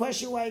answer the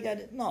question why you got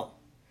it? No.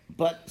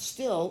 But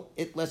still,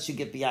 it lets you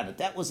get beyond it.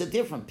 That was a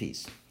different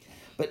piece.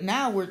 But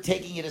now we're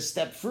taking it a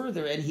step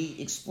further, and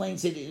he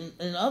explains it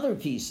in other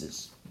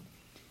pieces,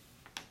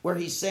 where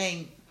he's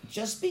saying,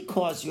 just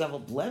because you have a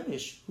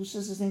blemish, who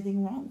says there's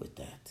anything wrong with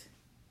that?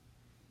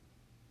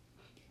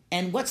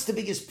 And what's the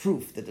biggest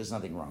proof that there's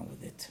nothing wrong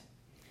with it?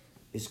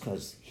 It's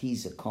because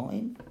he's a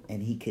Kohen,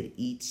 and he could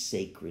eat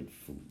sacred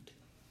food.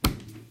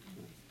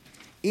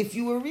 If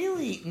you were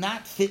really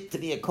not fit to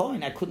be a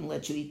Kohen, I couldn't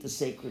let you eat the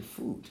sacred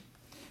food.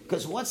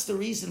 Because what's the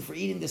reason for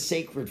eating the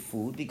sacred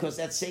food? Because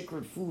that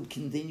sacred food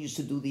continues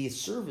to do the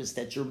service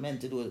that you're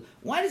meant to do.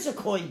 Why does a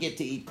Kohen get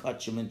to eat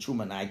kachim and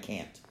truma and I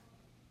can't?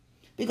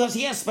 Because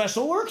he has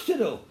special work to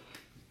do.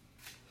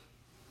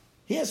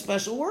 He has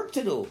special work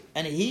to do.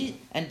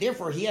 And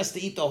therefore he has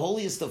to eat the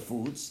holiest of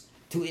foods,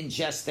 to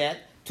ingest that,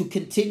 to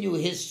continue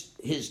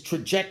his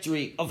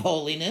trajectory of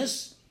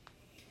holiness.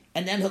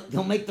 And then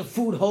he'll make the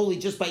food holy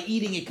just by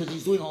eating it because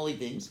he's doing holy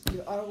things.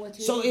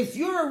 So if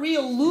you're a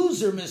real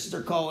loser,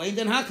 Mr. Cohen,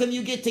 then how come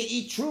you get to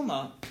eat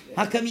truma?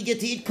 How come you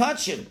get to eat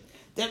kachim?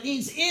 That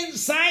means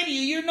inside of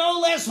you, you're no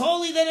less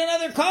holy than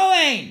another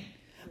Cohen.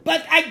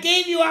 But I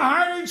gave you a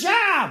harder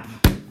job.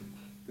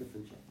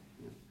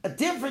 A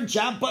different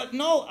job, but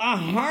no, a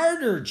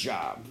harder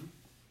job.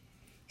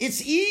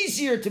 It's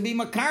easier to be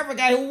Makar, a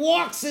guy who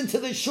walks into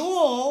the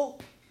shul,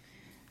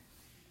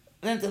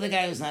 than to the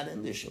guy who's not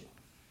in the shul.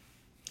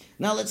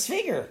 Now let's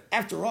figure,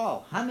 after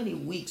all, how many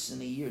weeks in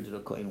a year did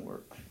a Kohen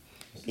work?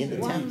 In the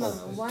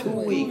temple? 2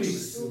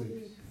 weeks.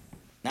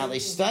 Now they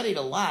studied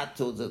a lot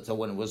till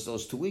when it was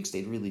those 2 weeks,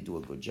 they'd really do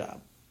a good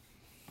job.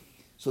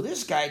 So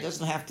this guy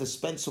doesn't have to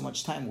spend so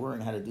much time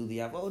worrying how to do the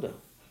avodah.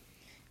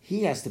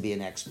 He has to be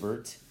an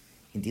expert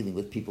in dealing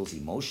with people's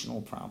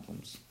emotional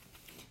problems.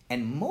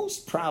 And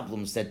most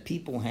problems that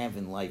people have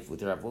in life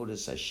with their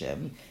avodas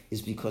Hashem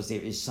is because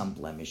there is some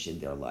blemish in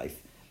their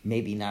life,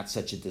 maybe not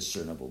such a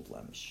discernible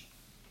blemish.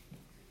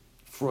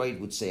 Freud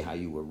would say how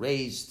you were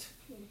raised.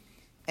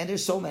 And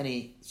there's so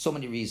many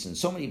reasons,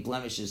 so many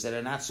blemishes that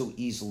are not so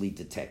easily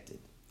detected.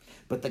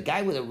 But the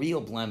guy with a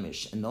real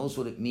blemish and knows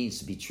what it means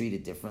to be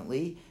treated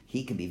differently,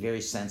 he can be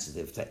very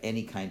sensitive to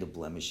any kind of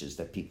blemishes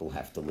that people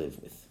have to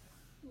live with.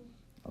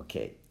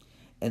 Okay?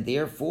 And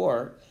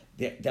therefore,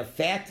 the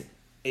fact,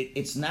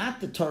 it's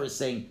not the Torah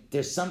saying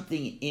there's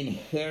something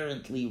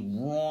inherently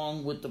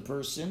wrong with the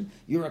person.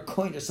 You're a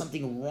Kohen, there's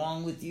something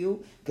wrong with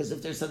you. Because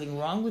if there's something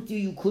wrong with you,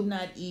 you could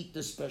not eat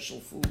the special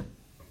food.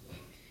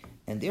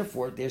 And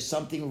therefore, there's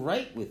something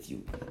right with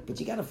you. But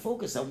you got to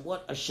focus on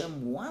what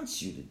Hashem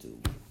wants you to do.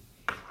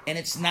 And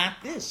it's not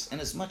this.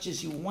 And as much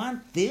as you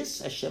want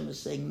this, Hashem is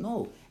saying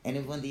no.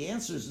 And when the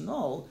answer is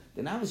no,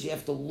 then obviously you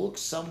have to look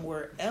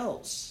somewhere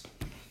else.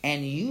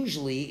 And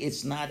usually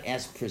it's not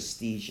as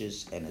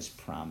prestigious and as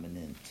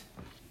prominent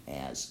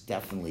as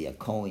definitely a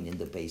Kohen in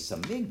the Beis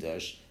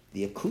HaMikdash.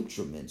 The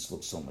accoutrements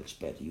look so much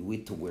better. You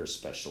need to wear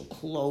special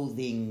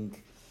clothing.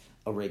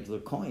 A regular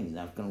Kohen is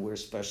not going to wear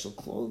special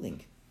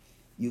clothing.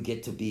 You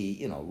get to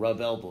be, rub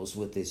elbows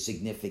with the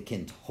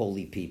significant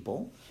holy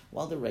people,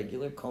 while the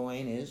regular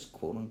Kohen is,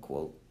 quote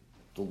unquote,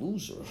 the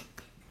loser.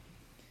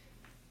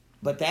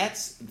 But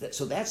that's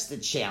the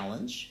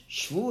challenge.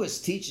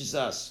 Shavuos teaches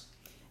us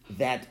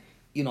that,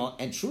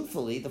 and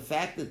truthfully, the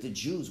fact that the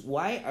Jews,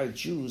 why are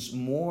Jews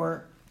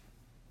more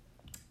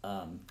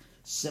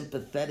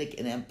sympathetic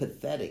and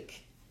empathetic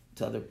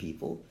to other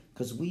people?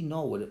 Because we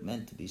know what it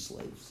meant to be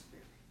slaves.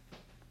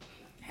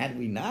 Had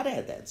we not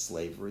had that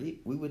slavery,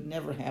 we would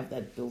never have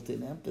that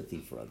built-in empathy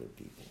for other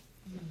people.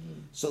 Mm-hmm.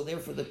 So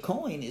therefore, the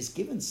Kohen is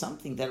given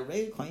something that a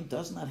regular Kohen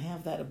does not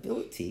have that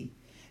ability,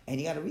 and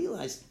you got to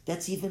realize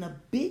that's even a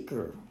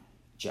bigger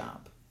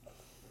job.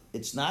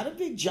 It's not a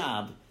big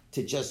job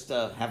to just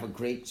have a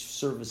great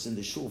service in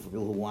the shul for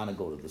people who want to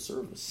go to the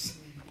service.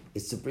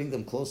 It's to bring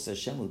them close to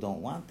Hashem who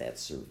don't want that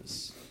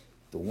service.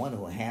 The one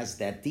who has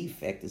that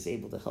defect is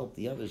able to help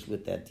the others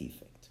with that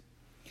defect.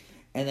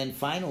 And then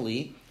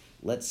finally,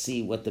 let's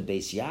see what the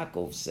Beis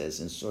Yaakov says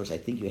in source. I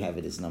think you have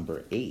it as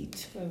number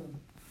 8.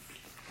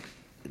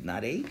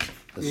 Not 8?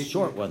 The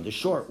short one.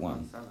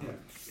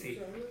 Yeah,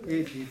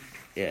 8.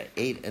 Yeah,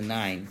 8 and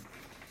 9.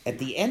 At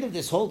the end of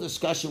this whole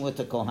discussion with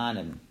the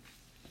Kohanim,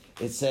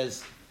 it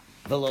says,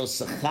 "V'lo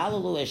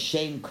sechalalu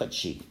Hashem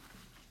kodshi."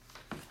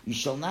 You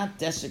shall not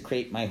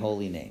desecrate my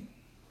holy name.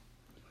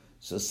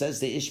 So says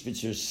the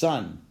Ishbitzer's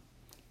son.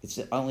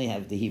 I only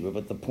have the Hebrew,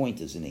 but the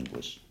point is in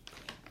English.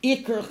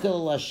 Iker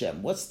Chilul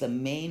Hashem. What's the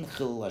main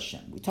Chilul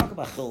Hashem? We talk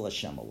about Chilul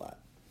Hashem a lot.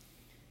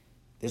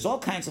 There's all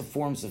kinds of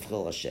forms of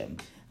Chilul Hashem.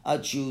 A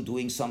Jew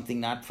doing something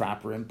not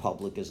proper in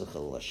public is a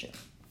Chilul Hashem.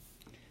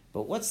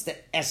 But what's the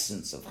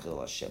essence of Chilul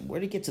Hashem? Where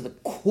to get to the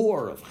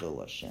core of Chilul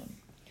Hashem?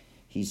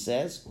 He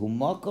says,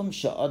 Humakom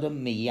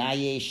sha'adam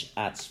miyayesh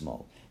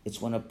atzmo.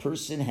 It's when a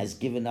person has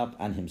given up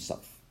on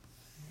himself.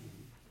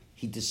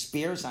 He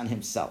despairs on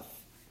himself.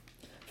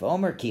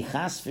 V'omer ki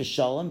chas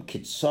v'shalom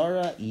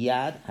kitzara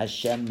yad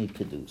Hashem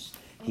mipedus.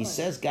 He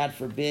says, God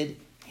forbid,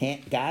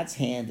 God's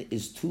hand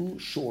is too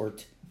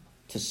short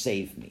to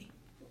save me.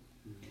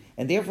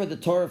 And therefore the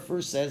Torah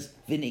first says,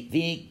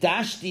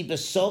 V'nikdashti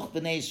b'soch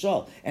b'nei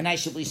Yisrael, and I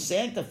shall be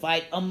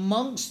sanctified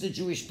amongst the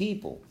Jewish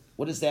people.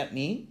 What does that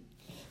mean?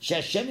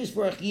 She'Hashem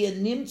Yisborach yeh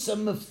nimtza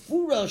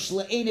mefurash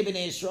le'enei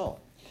b'nei Yisrael.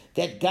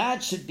 That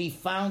God should be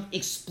found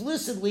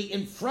explicitly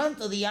in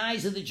front of the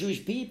eyes of the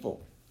Jewish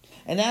people.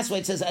 And that's why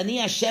it says, Ani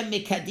Hashem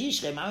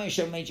mikadishchem, I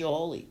Hashem made you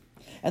holy.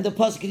 And the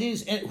pasuk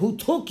continues, who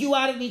took you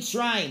out of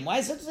Mitzrayim. Why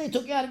does it say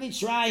took you out of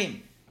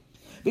Mitzrayim?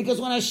 Because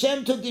when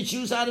Hashem took the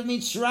Jews out of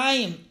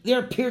Mitzrayim, there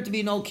appeared to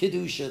be no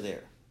Kedusha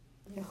there.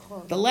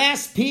 The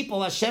last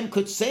people Hashem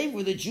could save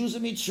were the Jews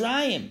of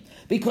Mitzrayim,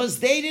 because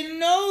they didn't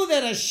know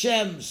that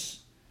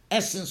Hashem's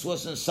essence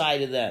was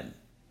inside of them.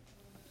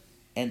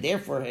 And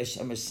therefore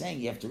Hashem is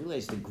saying, you have to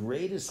realize the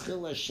greatest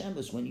Chil Hashem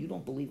is when you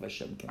don't believe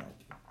Hashem can help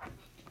you.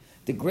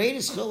 The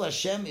greatest Chil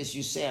Hashem is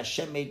you say,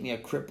 Hashem made me a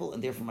cripple,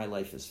 and therefore my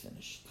life is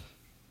finished.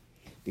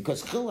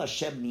 Because Chil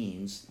Hashem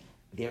means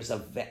there's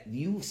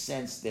you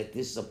sense that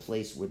this is a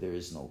place where there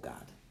is no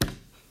God.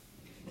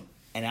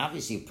 And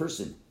obviously a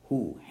person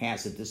who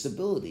has a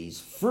disability, his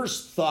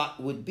first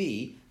thought would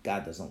be,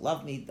 God doesn't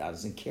love me, God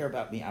doesn't care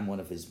about me, I'm one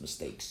of his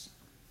mistakes.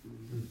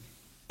 Mm-hmm.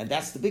 And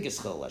that's the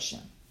biggest Chil Hashem.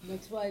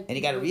 That's why. And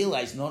you got to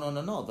realize,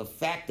 no. The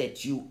fact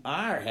that you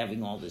are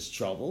having all this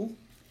trouble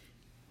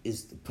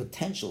is the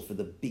potential for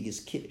the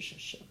biggest Kiddush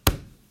Hashem.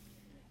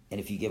 And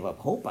if you give up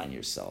hope on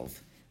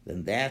yourself,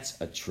 then that's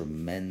a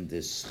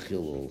tremendous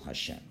Chilul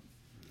Hashem.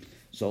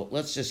 So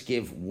let's just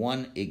give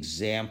one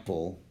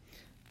example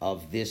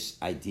of this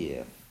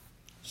idea.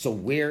 So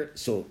where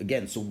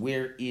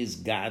is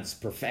God's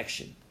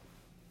perfection?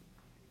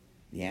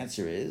 The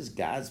answer is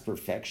God's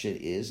perfection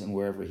is in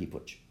wherever he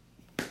put you.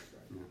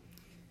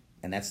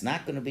 And that's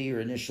not going to be your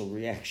initial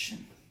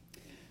reaction.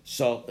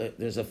 So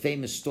there's a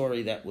famous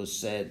story that was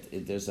said.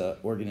 There's an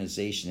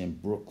organization in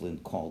Brooklyn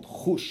called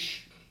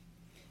Hush.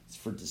 It's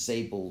for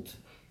disabled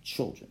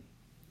children.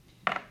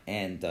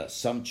 And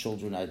some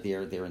children are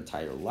there their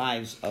entire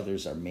lives.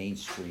 Others are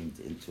mainstreamed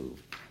into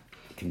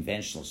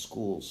conventional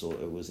schools. So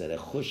it was at a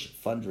Hush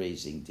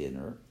fundraising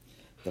dinner.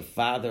 The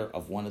father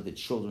of one of the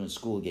children in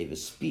school gave a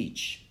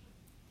speech.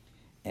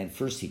 And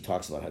first he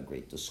talks about how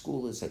great the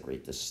school is, how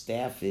great the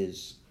staff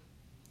is.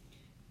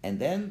 And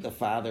then the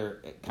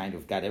father kind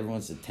of got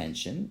everyone's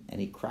attention,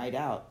 and he cried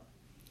out,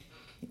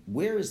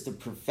 where is the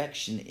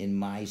perfection in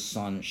my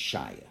son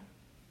Shia?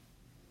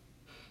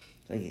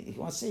 Like, he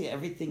wants to say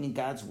everything in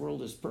God's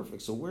world is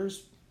perfect, so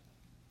where's...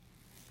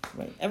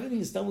 Right?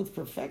 Everything is done with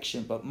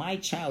perfection, but my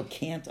child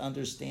can't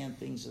understand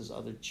things as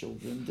other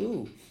children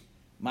do.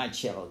 My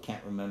child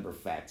can't remember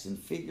facts and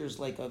figures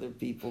like other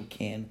people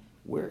can.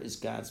 Where is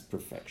God's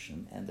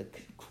perfection? And the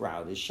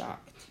crowd is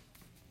shocked.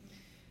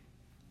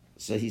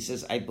 So he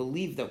says, I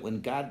believe that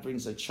when God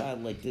brings a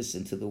child like this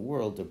into the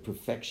world, the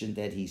perfection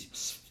that he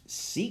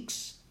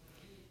seeks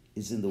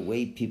is in the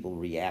way people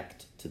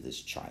react to this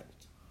child.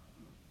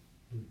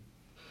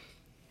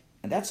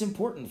 And that's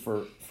important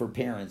for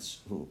parents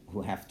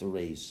who have to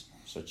raise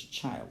such a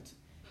child.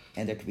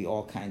 And there could be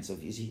all kinds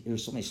of,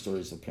 there's so many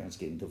stories of parents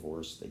getting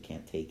divorced, they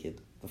can't take it,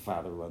 the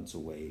father runs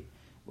away,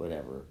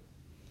 whatever.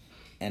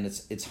 And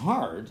it's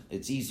hard,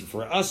 it's easy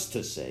for us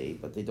to say,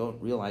 but they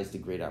don't realize the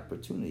great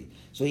opportunity.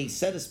 So he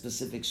said a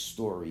specific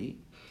story.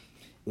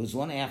 It was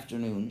one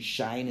afternoon,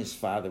 Shai and his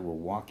father were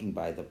walking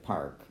by the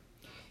park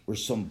where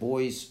some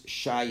boys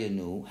Shia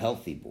knew,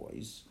 healthy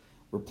boys,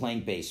 were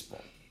playing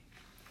baseball.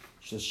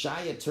 So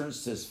Shia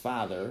turns to his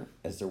father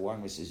as they're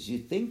walking and says, you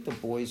think the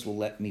boys will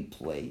let me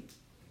play?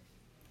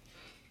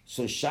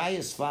 So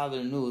Shia's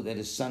father knew that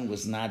his son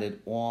was not at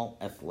all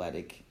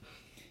athletic.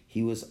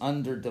 He was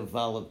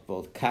underdeveloped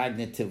both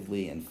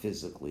cognitively and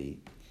physically.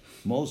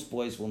 Most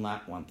boys will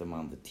not want them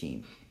on the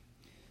team.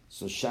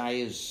 So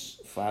Shia's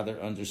father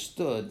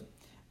understood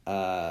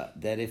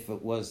that if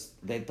it was,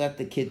 they let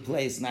the kid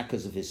play, it's not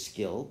because of his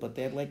skill, but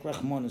they had like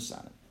Rachmanus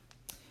on it.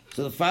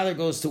 So the father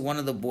goes to one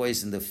of the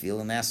boys in the field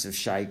and asks if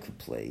Shai could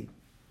play.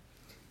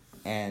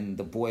 And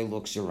the boy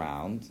looks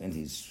around and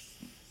he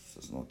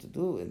doesn't know what to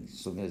do. And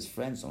he's looking at his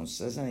friends, no one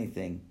says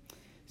anything.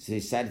 So he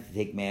decided to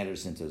take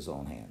matters into his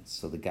own hands.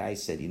 So the guy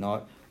said, you know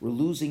what, we're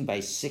losing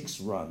by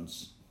 6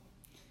 runs,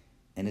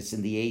 and it's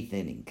in the 8th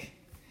inning.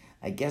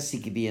 I guess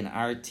he could be in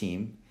our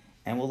team,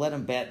 and we'll let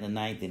him bat in the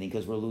 9th inning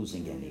because we're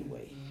losing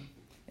anyway.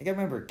 I gotta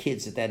remember,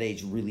 kids at that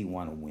age really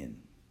want to win,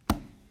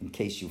 in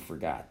case you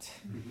forgot.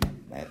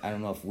 I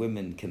don't know if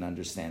women can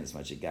understand as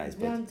much as guys,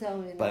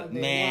 but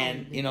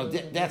man, you know,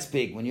 that's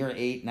big. When you're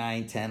 8,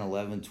 9, 10,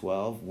 11,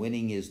 12,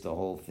 winning is the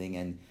whole thing.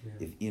 And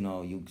if you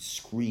know, you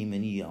scream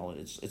and yell,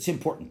 it's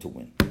important to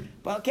win.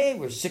 But okay,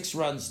 we're 6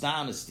 runs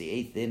down. It's the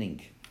 8th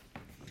inning.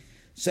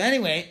 So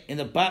anyway,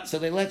 so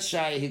they let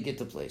Shia get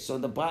to play. So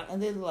in the bottom,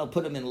 and they'll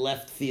put him in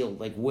left field,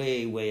 like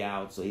way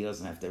out, so he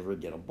doesn't have to ever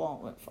get a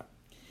ball. Fine.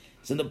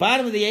 So in the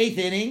bottom of the 8th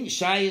inning,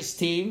 Shia's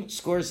team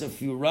scores a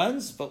few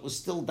runs, but was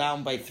still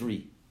down by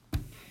 3.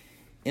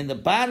 In the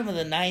bottom of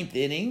the 9th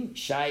inning,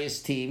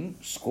 Shia's team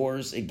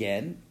scores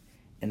again,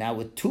 and now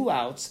with 2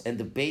 outs and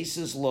the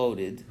bases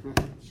loaded,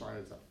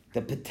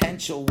 the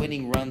potential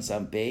winning runs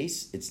on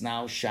base, it's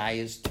now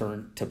Shia's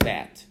turn to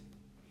bat.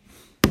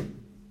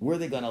 Were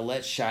they going to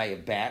let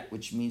Shia bat,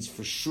 which means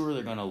for sure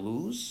they're going to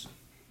lose,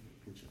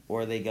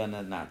 or are they going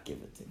to not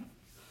give it to him?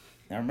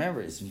 Now remember,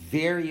 it's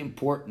very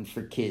important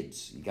for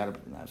kids. You got to,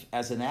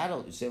 as an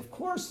adult, you say, of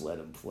course, let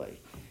him play.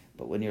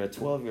 But when you're a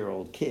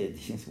 12-year-old kid,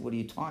 what are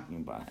you talking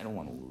about? I don't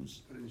want to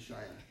lose.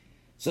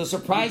 So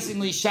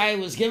surprisingly, Shia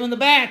was given the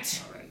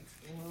bat.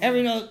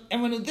 Everyone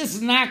knew this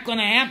is not going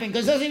to happen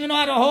because he doesn't even know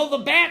how to hold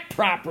the bat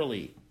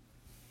properly,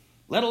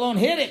 let alone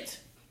hit it.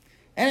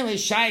 Anyway,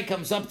 Shia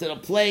comes up to the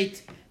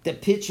plate. The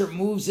pitcher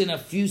moves in a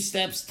few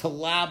steps to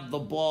lob the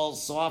ball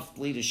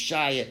softly to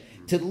Shia,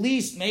 to at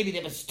least maybe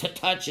to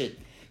touch it.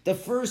 The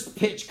first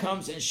pitch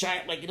comes and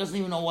Shia, he doesn't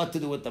even know what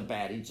to do with the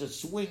bat. He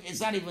just swings. It's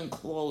not even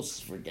close.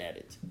 Forget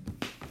it.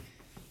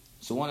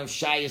 So one of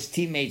Shia's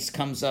teammates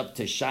comes up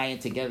to Shia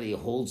together. He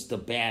holds the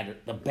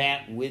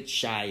bat with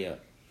Shia.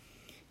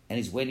 And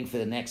he's waiting for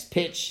the next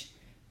pitch.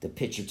 The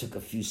pitcher took a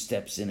few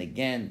steps in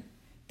again.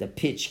 The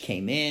pitch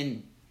came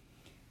in.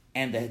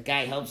 And the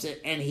guy helps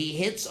it. And he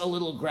hits a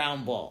little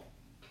ground ball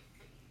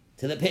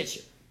to the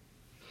pitcher.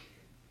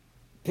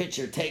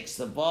 Pitcher takes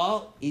the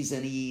ball. He's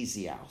an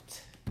easy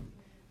out.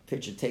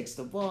 Pitcher takes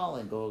the ball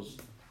and goes,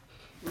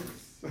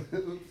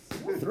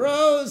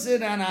 throws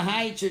it on a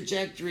high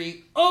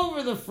trajectory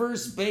over the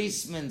first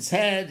baseman's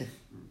head.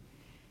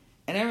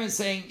 And everyone's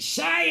saying,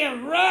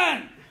 Shia,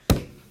 run!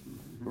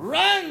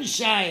 Run,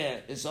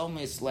 Shia! It's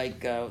almost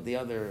like the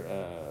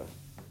other,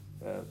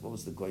 what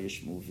was the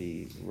Goyish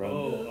movie?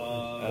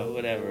 Run,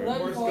 whatever.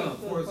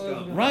 Forrest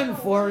Gump. Run,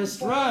 Forrest,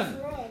 run!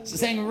 So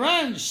saying,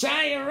 run,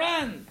 Shia,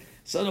 run!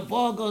 So the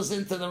ball goes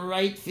into the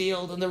right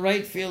field, and the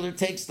right fielder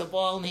takes the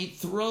ball, and he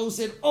throws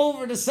it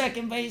over the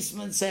second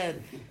baseman's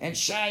head. And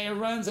Shia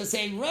runs and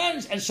say, run!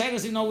 And Shia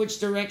doesn't know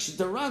which direction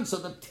to run, so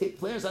the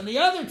players on the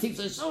other team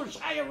say, so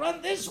Shia,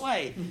 run this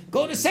way.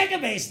 Go to second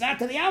base, not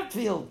to the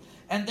outfield.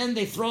 And then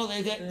they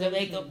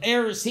make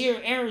errors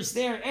here, errors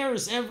there,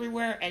 errors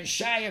everywhere, and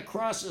Shia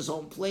crosses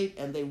home plate,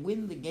 and they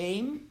win the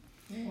game.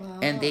 Wow.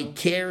 And they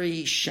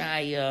carry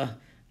Shia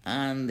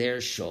on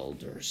their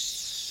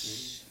shoulders.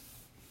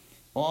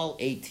 All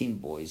 18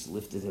 boys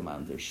lifted him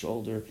on their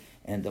shoulder,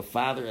 and the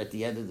father at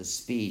the end of the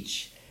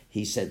speech,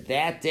 he said,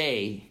 that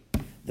day,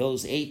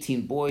 those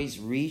 18 boys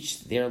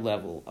reached their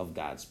level of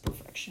God's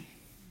perfection.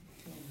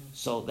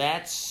 So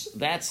that's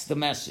the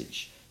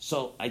message.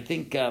 So I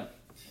think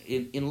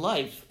in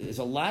life, there's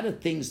a lot of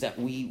things that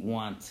we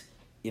want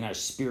in our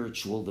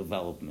spiritual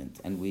development,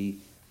 and we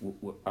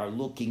are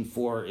looking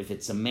for, if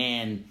it's a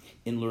man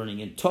in learning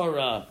in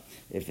Torah,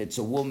 if it's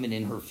a woman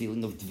in her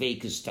feeling of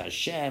dveikus to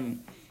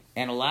Hashem,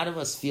 And a lot of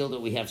us feel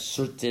that we have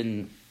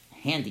certain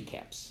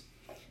handicaps.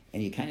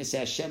 And you kind of say,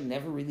 Hashem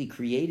never really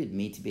created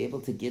me to be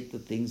able to get the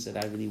things that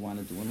I really want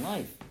to do in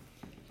life.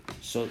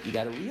 So you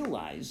got to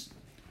realize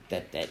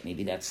that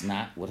maybe that's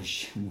not what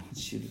Hashem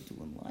wants you to do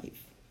in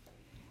life.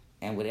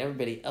 And what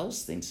everybody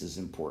else thinks is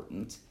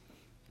important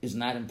is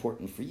not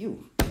important for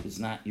you. It's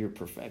not your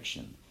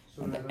perfection.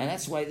 So and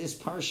that's why this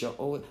parsha...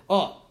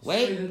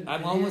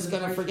 I'm almost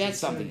going to forget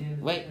something.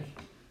 Wait.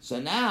 So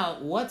now,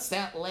 what's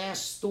that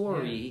last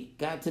story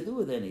got to do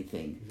with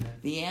anything?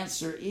 The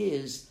answer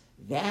is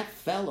that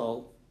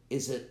fellow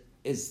is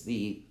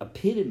the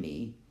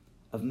epitome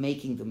of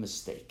making the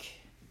mistake.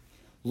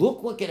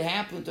 Look what could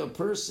happen to a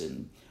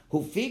person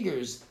who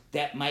figures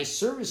that my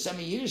service on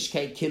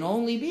Yiddishkeit can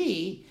only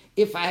be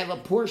if I have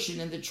a portion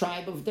in the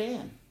tribe of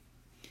Dan.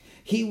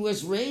 He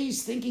was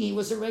raised thinking he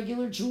was a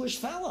regular Jewish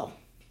fellow.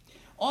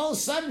 All of a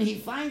sudden, he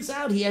finds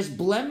out he has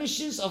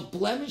blemishes of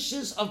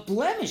blemishes of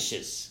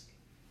blemishes.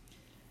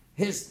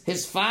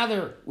 His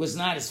father was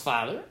not his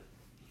father.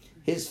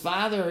 His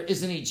father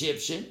is an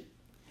Egyptian.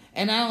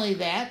 And not only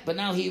that, but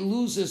now he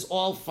loses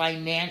all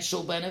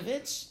financial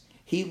benefits.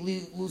 He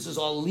loses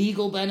all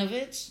legal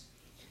benefits.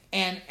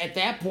 And at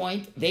that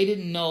point, they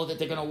didn't know that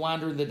they're going to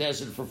wander in the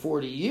desert for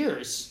 40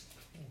 years.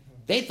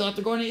 They thought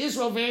they're going to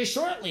Israel very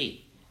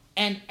shortly.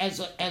 And as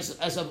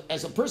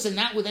a person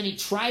not with any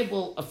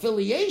tribal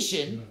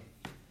affiliation,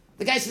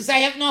 the guy says, I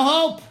have no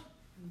hope.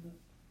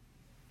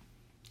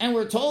 And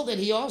we're told that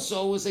he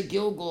also was a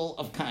Gilgal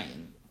of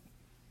Cain.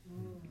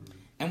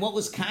 And what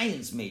was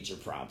Cain's major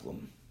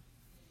problem?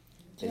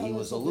 That he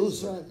was a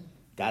loser.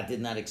 God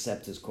did not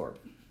accept his korban.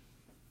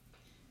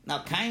 Now,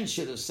 Cain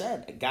should have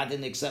said, God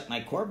didn't accept my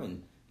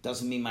korban.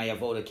 Doesn't mean my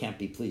avoda can't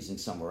be pleasing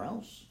somewhere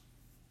else.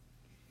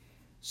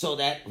 So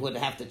that would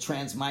have to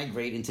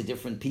transmigrate into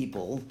different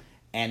people.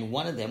 And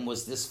one of them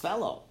was this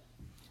fellow.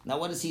 Now,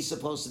 what is he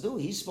supposed to do?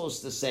 He's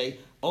supposed to say,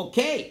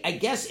 okay, I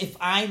guess if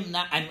I'm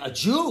a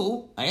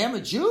Jew, I am a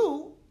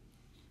Jew.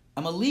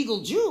 I'm a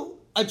legal Jew,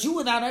 a Jew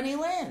without any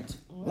land.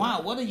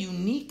 Wow, what a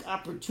unique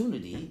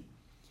opportunity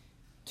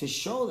to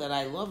show that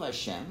I love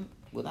Hashem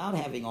without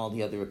having all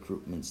the other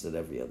recruitments that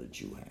every other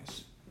Jew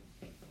has.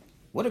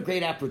 What a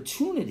great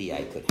opportunity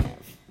I could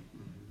have.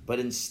 But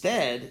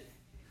instead,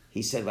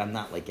 he said, I'm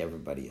not like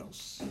everybody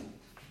else.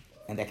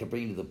 And that could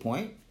bring you to the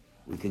point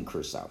we can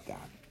curse out God.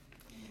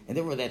 And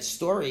therefore that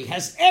story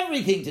has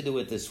everything to do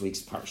with this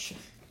week's Parsha.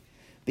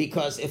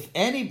 Because if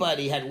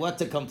anybody had what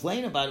to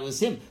complain about, it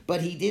was him.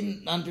 But he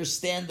didn't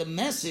understand the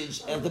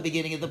message at the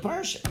beginning of the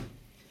Parsha.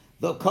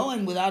 The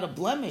Kohen with a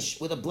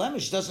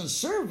blemish doesn't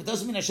serve. It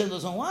doesn't mean Hashem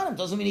doesn't want him. It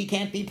doesn't mean he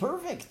can't be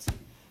perfect.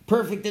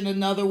 Perfect in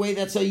another way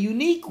that's a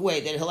unique way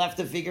that he'll have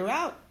to figure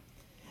out.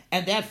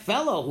 And that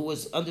fellow who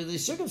was under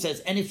these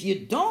circumstances, and if you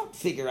don't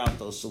figure out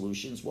those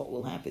solutions, what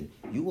will happen?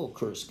 You will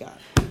curse God.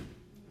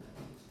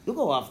 You'll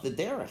go off the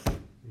derech.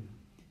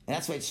 And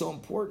that's why it's so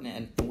important.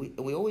 And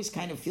we always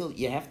kind of feel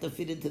you have to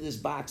fit into this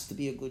box to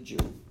be a good Jew.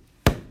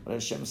 But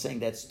Hashem is saying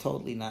that's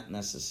totally not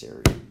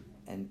necessary.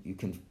 And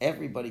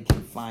everybody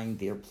can find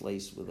their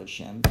place with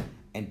Hashem.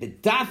 And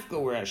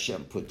b'dafka where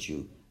Hashem put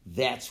you,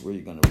 that's where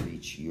you're going to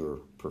reach your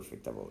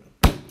perfect avodah.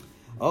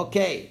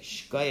 Okay,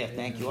 Shkoya,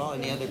 thank you all.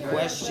 Any other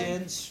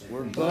questions?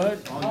 We're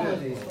good?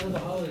 Holidays. What are the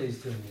holidays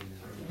doing now?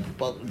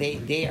 Well,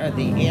 they are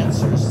the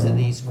answers to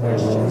these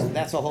questions.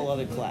 That's a whole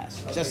other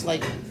class. Just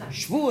like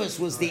Shavuos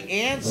was the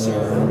answer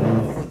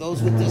for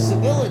those with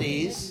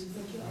disabilities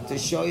to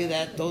show you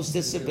that those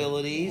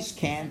disabilities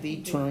can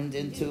be turned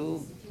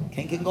into,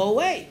 can go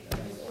away.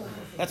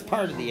 That's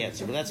part of the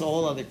answer, but that's a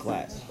whole other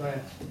class.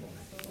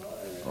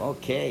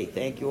 Okay,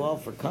 thank you all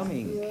for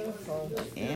coming.